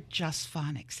never just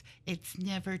phonics. It's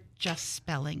never just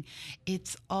spelling.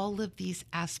 It's all of these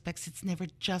aspects. It's never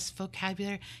just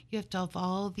vocabulary. You have to have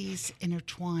all these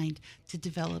intertwined to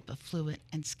develop a fluent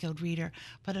and skilled reader.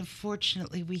 But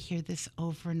unfortunately, we hear this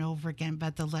over and over again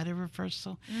about the letter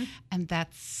reversal, and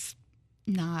that's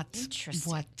not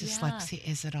what dyslexia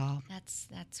is at all.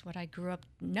 That's what I grew up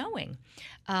knowing.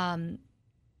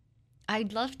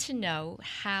 I'd love to know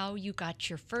how you got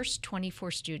your first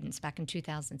 24 students back in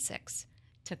 2006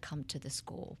 to come to the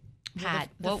school. Pat,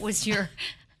 what was your,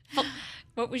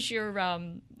 what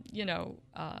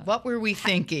were we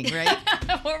thinking, right?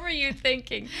 What were you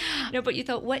thinking? No, but you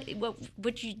thought, what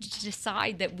would you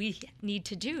decide that we need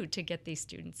to do to get these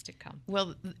students to come?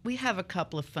 Well, we have a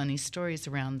couple of funny stories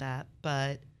around that,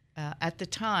 but at the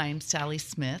time, Sally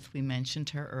Smith, we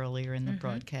mentioned her earlier in the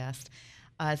broadcast,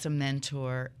 as a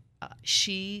mentor.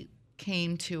 She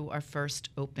came to our first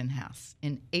open house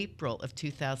in April of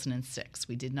 2006.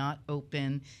 We did not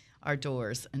open our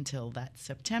doors until that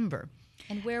September.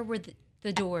 And where were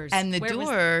the doors? And the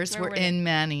doors were in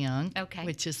Manayunk, okay,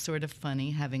 which is sort of funny,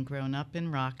 having grown up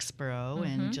in Roxborough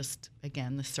and just,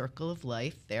 again, the circle of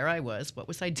life. There I was. What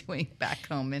was I doing back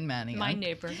home in Manayunk? My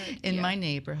neighborhood. My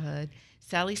neighborhood.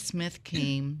 Sally Smith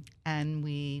came, and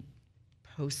we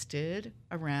posted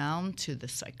around to the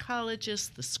psychologists,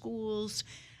 the schools.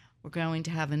 We're going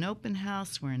to have an open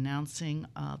house. We're announcing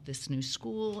this new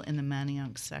school in the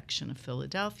Manayunk section of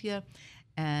Philadelphia,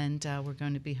 and we're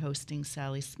going to be hosting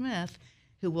Sally Smith,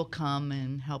 who will come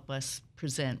and help us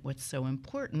present what's so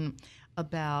important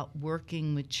about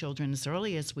working with children as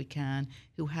early as we can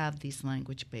who have these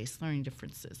language-based learning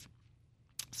differences.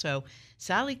 So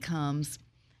Sally comes,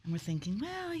 and we're thinking,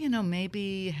 well,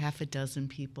 maybe half a dozen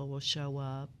people will show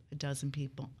up, a dozen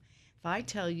people. If I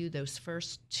tell you those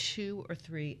first 2 or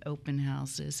 3 open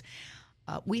houses,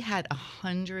 we had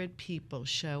 100 people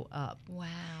show up. Wow.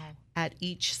 At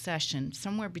each session,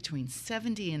 somewhere between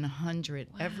 70 and 100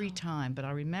 every time. But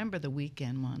I remember the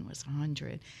weekend one was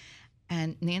 100.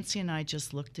 And Nancy and I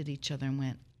just looked at each other and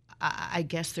went, I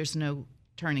guess there's no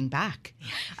turning back.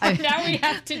 Now we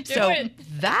have to do it.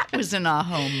 That was an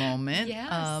aha moment.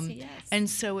 Yes. And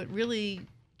so it really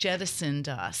jettisoned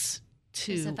us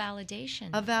to It's a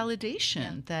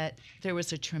validation. That there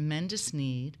was a tremendous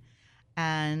need,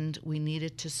 and we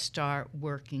needed to start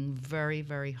working very,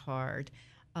 very hard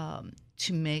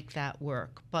to make that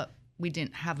work. But we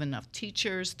didn't have enough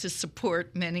teachers to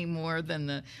support many more than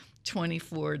the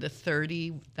 24 to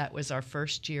 30. That was our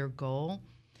first year goal.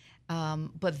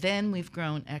 But then we've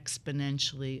grown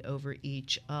exponentially over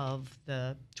each of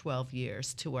the 12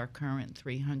 years to our current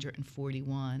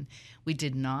 341. We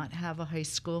did not have a high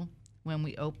school when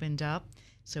we opened up,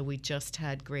 so we just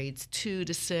had grades 2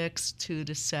 to 6, 2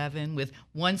 to 7, with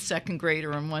one second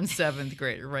grader and one seventh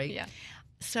grader, right? Yeah.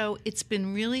 So it's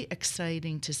been really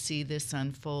exciting to see this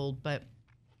unfold, but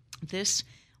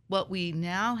what we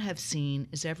now have seen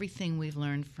is everything we've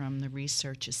learned from the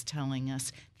research is telling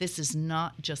us this is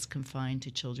not just confined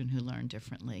to children who learn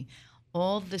differently.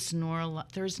 All this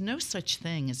there's no such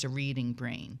thing as a reading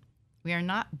brain. We are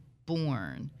not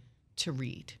born to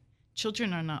read.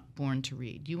 Children are not born to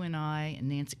read. You and I and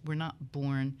Nancy, we're not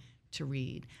born to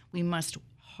read. We must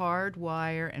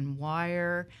hardwire and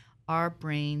wire our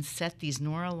brains, set these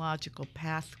neurological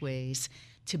pathways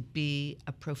to be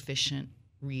a proficient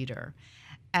reader.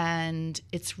 And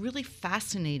it's really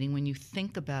fascinating when you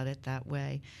think about it that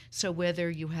way. So whether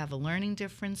you have a learning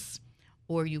difference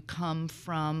or you come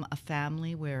from a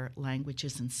family where language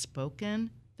isn't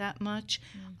spoken that much,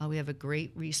 we have a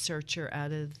great researcher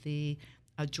out of the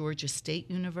Georgia State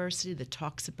University that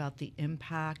talks about the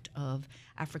impact of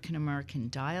African American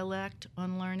dialect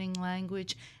on learning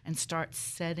language and starts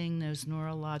setting those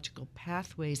neurological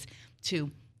pathways to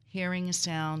hearing a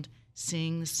sound,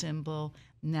 seeing the symbol,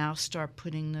 now start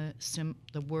putting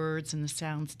the words and the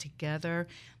sounds together,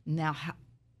 now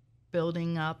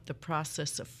building up the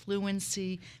process of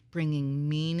fluency, bringing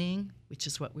meaning, which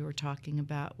is what we were talking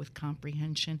about with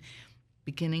comprehension,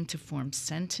 beginning to form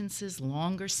sentences,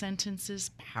 longer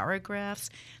sentences, paragraphs.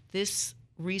 This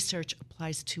research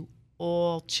applies to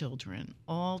all children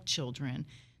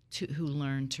who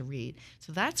learn to read.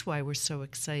 So that's why we're so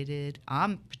excited.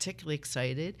 I'm particularly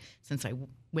excited since I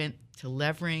went to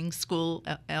Levering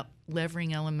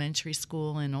Elementary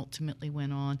School and ultimately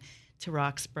went on to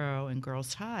Roxborough and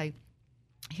Girls High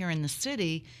here in the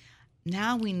city.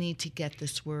 Now we need to get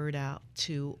this word out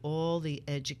to all the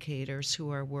educators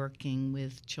who are working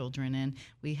with children. And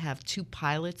we have 2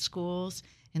 pilot schools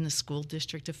in the school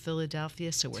district of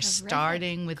Philadelphia. So we're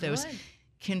starting with those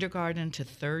kindergarten to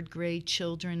 3rd grade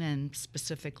children and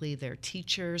specifically their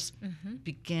teachers,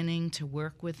 beginning to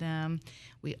work with them.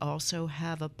 We also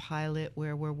have a pilot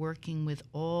where we're working with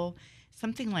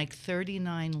something like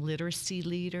 39 literacy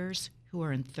leaders who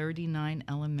are in 39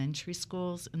 elementary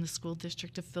schools in the school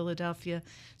district of Philadelphia.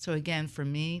 So again, for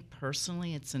me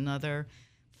personally, it's another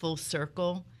full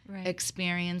circle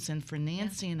experience. And for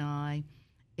Nancy and I,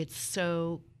 it's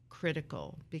so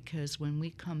critical because when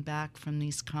we come back from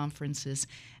these conferences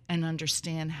and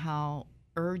understand how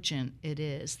urgent it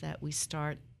is that we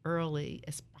start early,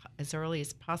 as early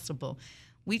as possible,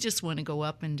 we just want to go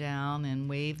up and down and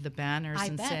wave the banners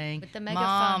saying,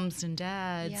 moms and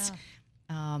dads,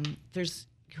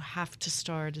 you have to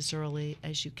start as early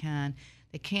as you can.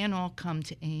 They can't all come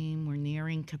to AIM. We're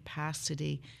nearing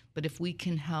capacity. But if we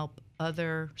can help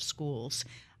other schools,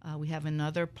 we have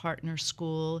another partner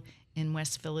school in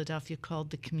West Philadelphia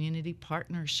called the Community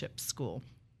Partnership School.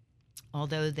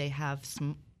 Although they have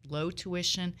some low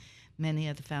tuition, many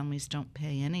of the families don't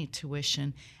pay any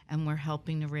tuition, and we're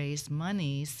helping to raise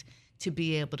monies to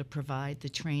be able to provide the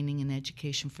training and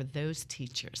education for those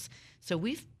teachers. So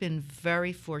we've been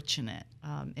very fortunate.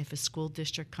 If a school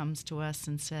district comes to us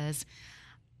and says,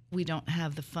 we don't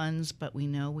have the funds, but we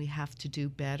know we have to do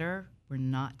better, we're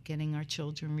not getting our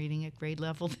children reading at grade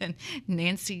level, then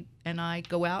Nancy and I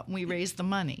go out and we raise the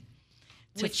money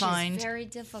to find is very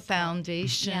difficult.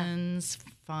 Foundations,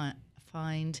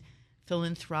 find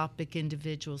philanthropic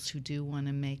individuals who do want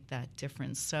to make that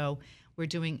difference. So we're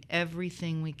doing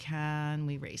everything we can.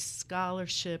 We raise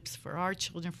scholarships for our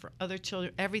children, for other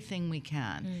children, everything we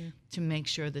can to make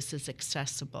sure this is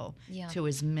accessible to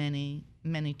as many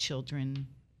children,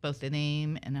 both at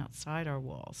AIM and outside our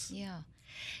walls. Yeah.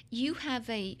 You have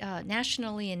a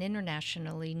nationally and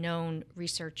internationally known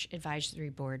research advisory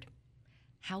board.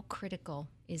 How critical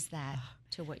is that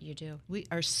to what you do? We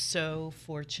are so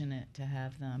fortunate to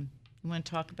have them. You want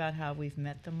to talk about how we've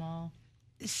met them all?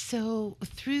 So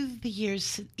through the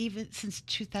years, even since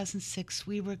 2006,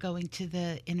 we were going to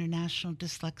the International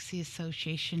Dyslexia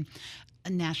Association, a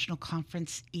national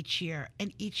conference each year.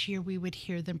 And each year we would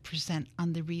hear them present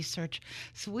on the research.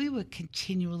 So we would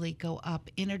continually go up,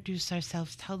 introduce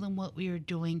ourselves, tell them what we were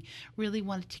doing, really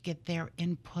wanted to get their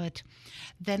input.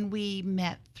 Then we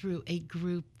met through a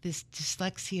group, this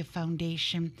Dyslexia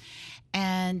Foundation,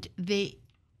 and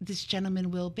this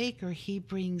gentleman, Will Baker, he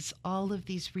brings all of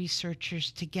these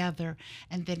researchers together,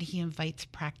 and then he invites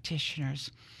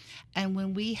practitioners. And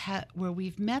when where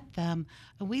we've met them,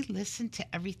 and we listened to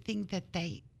everything that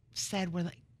they said, we're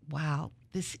like, wow,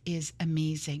 this is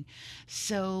amazing.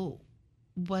 So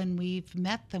when we've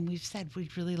met them, we've said,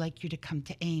 we'd really like you to come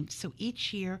to AIM. So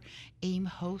each year, AIM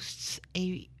hosts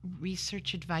a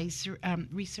research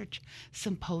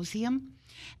symposium.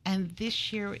 And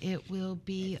this year it will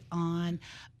be on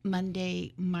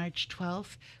Monday, March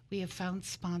 12th. We have found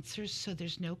sponsors, so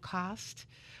there's no cost.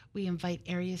 We invite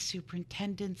area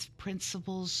superintendents,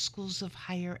 principals, schools of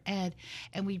higher ed,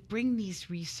 and we bring these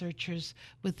researchers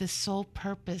with the sole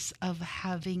purpose of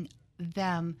having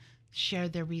them share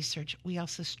their research. We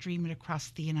also stream it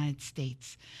across the United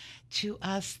States. To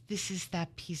us, this is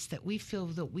that piece that we feel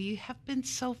that we have been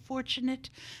so fortunate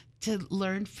to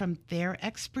learn from their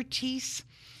expertise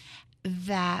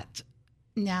that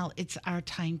now it's our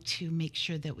time to make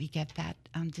sure that we get that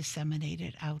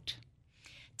disseminated out.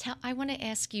 I want to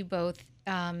ask you both,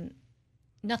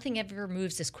 nothing ever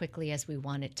moves as quickly as we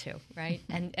want it to, right?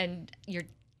 and you're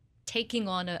taking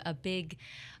on a big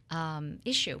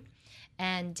issue.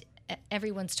 And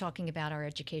everyone's talking about our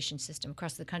education system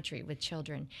across the country with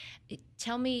children.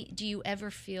 Tell me, do you ever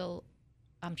feel,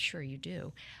 I'm sure you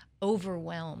do,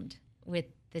 overwhelmed with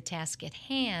the task at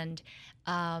hand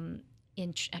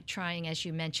in trying, as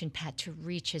you mentioned, Pat, to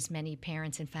reach as many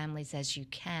parents and families as you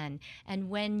can? And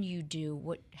when you do,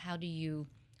 what do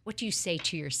you say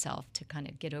to yourself to kind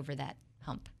of get over that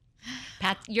hump?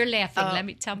 Pat, you're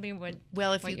laughing. Tell me what.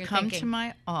 Well, if what you you're come thinking. to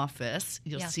my office,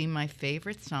 you'll see my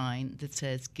favorite sign that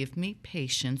says, "Give me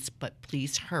patience, but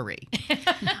please hurry."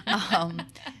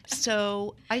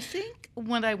 So I think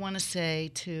what I want to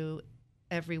say to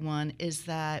everyone is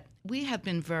that we have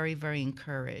been very, very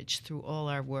encouraged through all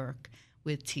our work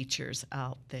with teachers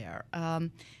out there.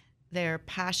 They're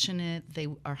passionate. They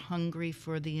are hungry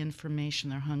for the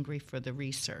information. They're hungry for the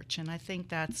research, and I think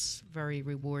that's very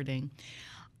rewarding.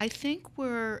 I think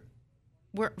we're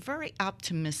very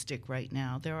optimistic right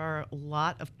now. There are a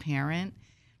lot of parent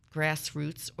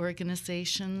grassroots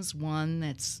organizations, one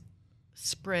that's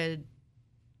spread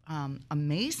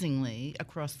amazingly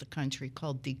across the country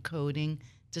called Decoding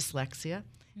Dyslexia.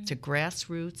 Mm-hmm. It's a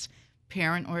grassroots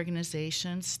parent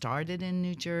organization, started in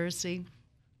New Jersey,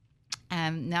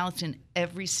 and now it's in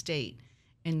every state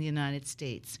in the United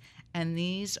States. And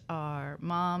these are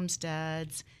moms,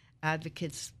 dads,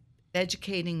 advocates,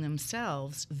 educating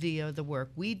themselves via the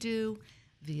work we do,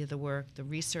 via the work the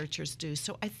researchers do.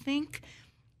 So I think,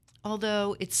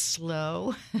 although it's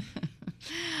slow,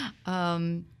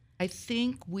 I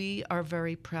think we are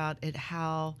very proud at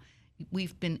how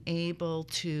we've been able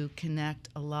to connect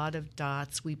a lot of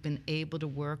dots. We've been able to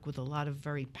work with a lot of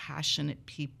very passionate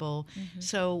people. Mm-hmm.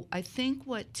 So I think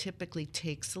what typically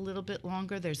takes a little bit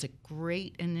longer, there's a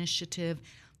great initiative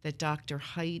that Dr.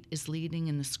 Haidt is leading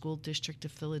in the School District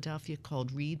of Philadelphia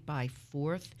called Read by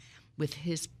Fourth, with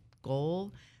his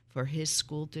goal for his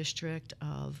school district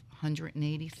of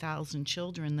 180,000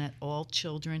 children, that all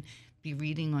children be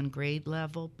reading on grade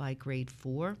level by grade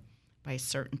 4 by a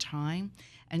certain time.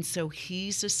 And so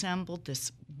he's assembled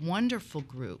this wonderful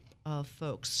group of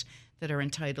folks that are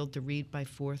entitled the Read by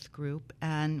Fourth group,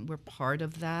 and we're part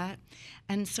of that.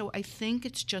 And so I think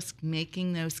it's just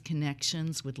making those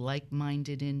connections with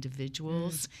like-minded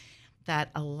individuals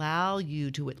that allow you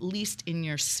to, at least in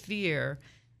your sphere,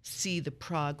 see the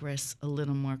progress a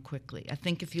little more quickly. I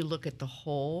think if you look at the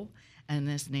whole, and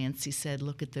as Nancy said,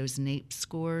 look at those NAEP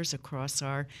scores across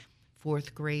our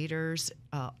fourth graders,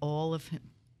 all of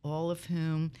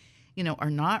whom, are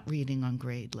not reading on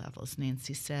grade levels.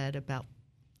 Nancy said about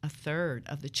a third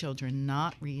of the children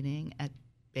not reading at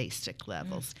basic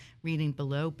levels, reading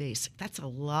below basic. That's a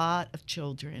lot of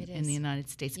children in the United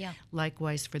States. Yeah.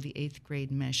 Likewise for the 8th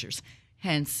grade measures.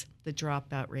 Hence the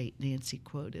dropout rate Nancy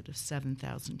quoted of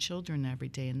 7,000 children every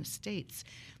day in the States.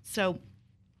 So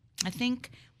I think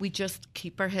we just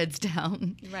keep our heads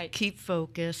down, keep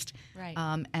focused,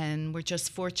 and we're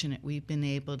just fortunate we've been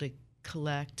able to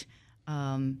collect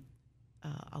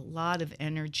a lot of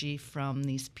energy from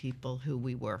these people who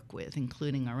we work with,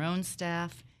 including our own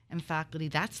staff and faculty.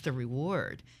 That's the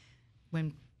reward.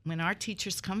 When when our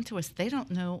teachers come to us, they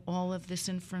don't know all of this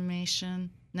information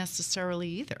necessarily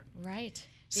either. Right.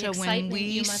 The So when excitement we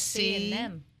you must see in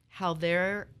them. how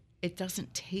it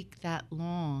doesn't take that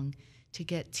long to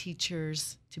get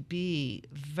teachers to be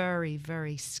very,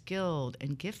 very skilled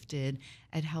and gifted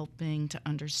at helping to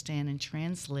understand and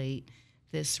translate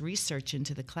this research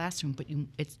into the classroom, but you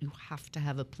have to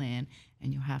have a plan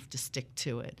and you have to stick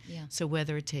to it. Yeah. So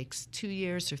whether it takes 2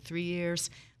 years or 3 years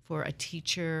for a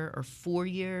teacher, or 4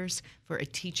 years for a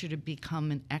teacher to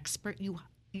become an expert,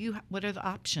 what are the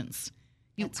options?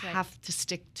 You That's right. have to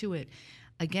stick to it.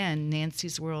 Again,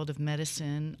 Nancy's World of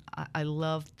Medicine, I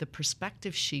love the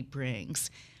perspective she brings.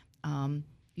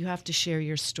 You have to share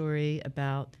your story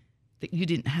about that you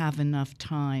didn't have enough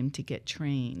time to get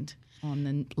trained on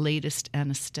the latest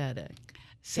anesthetic.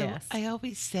 So Yes. I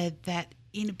always said that,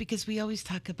 because we always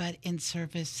talk about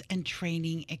in-service and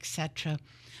training, etc.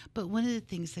 But one of the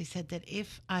things I said that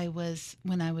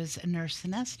when I was a nurse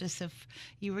anesthetist, if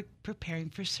you were preparing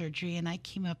for surgery and I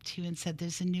came up to you and said,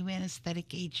 there's a new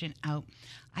anesthetic agent out,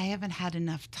 I haven't had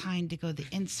enough time to go the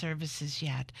in-services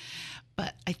yet,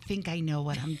 but I think I know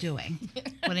what I'm doing.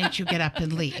 Why don't you get up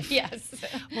and leave? Yes.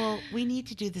 Well, we need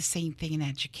to do the same thing in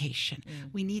education.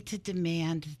 We need to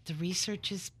demand that the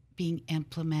research is being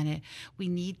implemented. We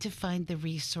need to find the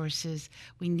resources.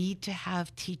 We need to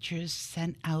have teachers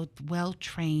sent out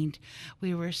well-trained.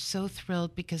 We were so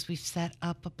thrilled because we've set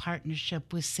up a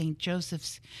partnership with St.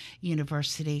 Joseph's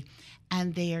University,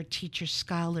 and they are teacher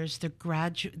scholars.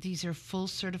 These are full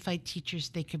certified teachers.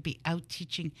 They could be out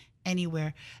teaching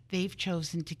anywhere. They've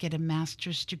chosen to get a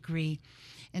master's degree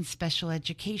in special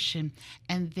education,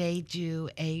 and they do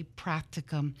a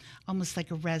practicum, almost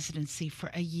like a residency for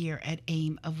a year at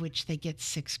AIM, of which they get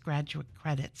 6 graduate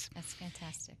credits. That's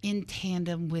fantastic. In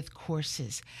tandem with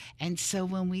courses. And so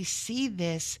when we see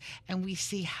this and we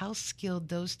see how skilled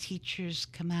those teachers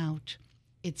come out,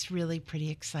 it's really pretty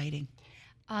exciting.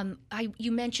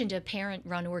 You mentioned a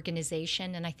parent-run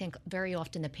organization, and I think very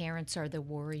often the parents are the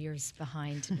warriors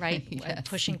behind, right, Yes.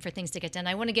 pushing for things to get done.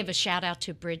 I want to give a shout-out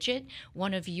to Bridget,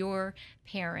 one of your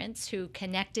parents who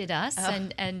connected us,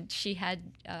 and she had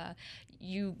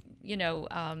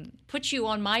put you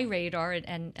on my radar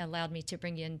and allowed me to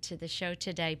bring you into the show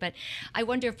today. But I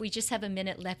wonder if we just have a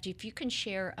minute left, if you can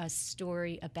share a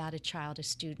story about a child, a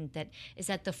student that is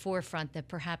at the forefront, that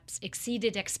perhaps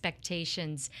exceeded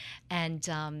expectations and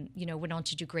went on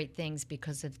to do great things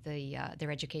because of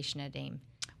their education at AIM.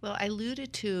 Well, I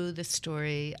alluded to the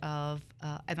story of,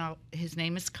 his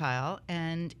name is Kyle,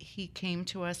 and he came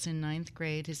to us in 9th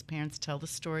grade. His parents tell the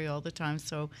story all the time,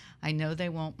 so I know they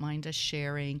won't mind us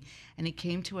sharing. And he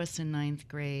came to us in 9th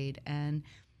grade, and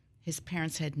his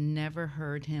parents had never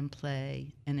heard him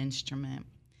play an instrument.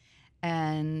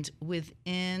 And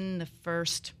within the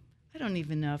first, I don't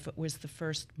even know if it was the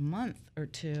first month or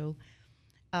two,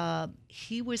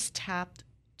 he was tapped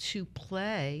to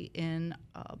play in...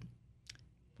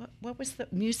 What was the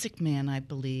Music Man, I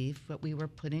believe, what we were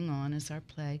putting on as our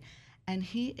play. And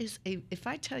he is, if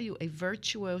I tell you, a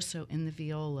virtuoso in the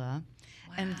viola.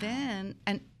 Wow.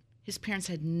 And his parents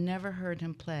had never heard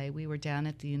him play. We were down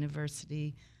at the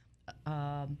University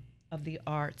of the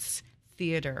Arts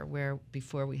Theater, where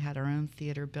before we had our own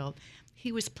theater built.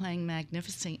 He was playing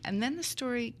magnificent. And then the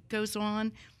story goes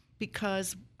on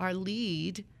because our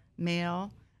lead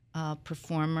male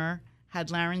performer had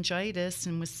laryngitis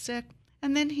and was sick.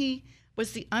 And then he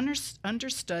was the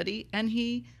understudy, and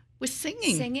he was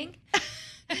singing. Singing?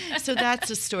 So that's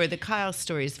a story. The Kyle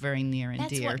story is very near and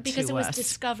dear to us. Because it was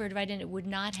discovered, right, and it would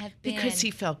not have been. Because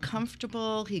he felt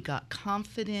comfortable. He got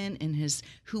confident in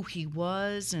who he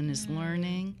was and his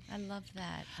learning. I love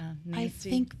that. I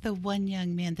think the one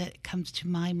young man that comes to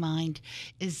my mind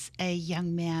is a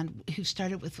young man who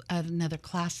started with another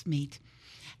classmate.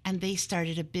 And they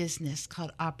started a business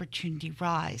called Opportunity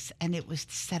Rise, and it was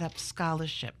to set up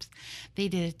scholarships. They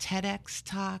did a TEDx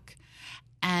talk,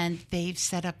 and they've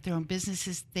set up their own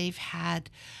businesses.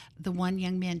 The one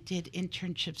young man did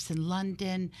internships in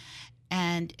London,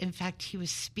 and in fact, he was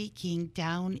speaking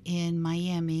down in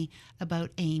Miami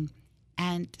about AIM,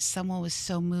 and someone was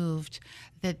so moved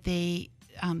that they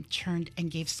turned and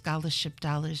gave scholarship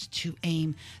dollars to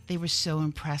AIM. They were so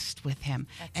impressed with him.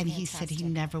 That's and he fantastic. said he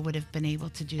never would have been able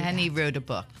to do that. And he wrote a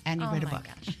book. And he wrote a book.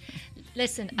 Gosh.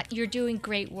 Listen, you're doing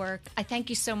great work. I thank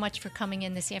you so much for coming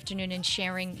in this afternoon and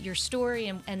sharing your story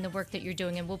and the work that you're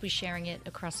doing. And we'll be sharing it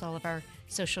across all of our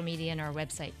social media and our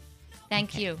website.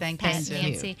 Thank you, Thank Pat you. and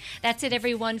Nancy. That's it,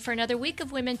 everyone, for another week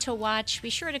of Women to Watch. Be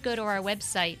sure to go to our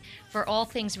website for all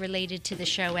things related to the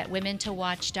show at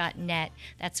womentowatch.net.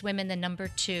 That's women, the number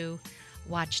 2,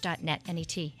 watch.net,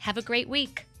 N-E-T. Have a great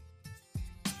week.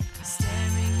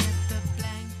 Staring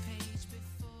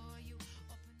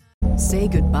say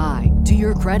goodbye to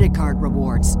your credit card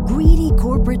rewards. Greedy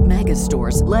corporate mega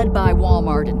stores, led by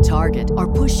Walmart and Target, are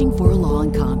pushing for a law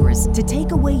in Congress to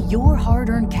take away your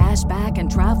hard-earned cash back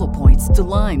and travel points to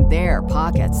line their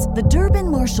pockets. The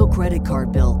Durbin-Marshall credit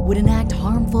card bill would enact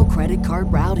harmful credit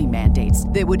card routing mandates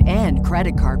that would end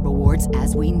credit card rewards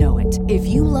as we know it. If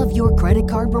you love your credit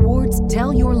card rewards,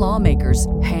 tell your lawmakers,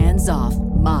 hands off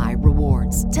my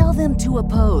rewards. Tell them to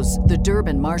oppose the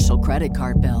Durbin-Marshall credit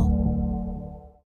card bill.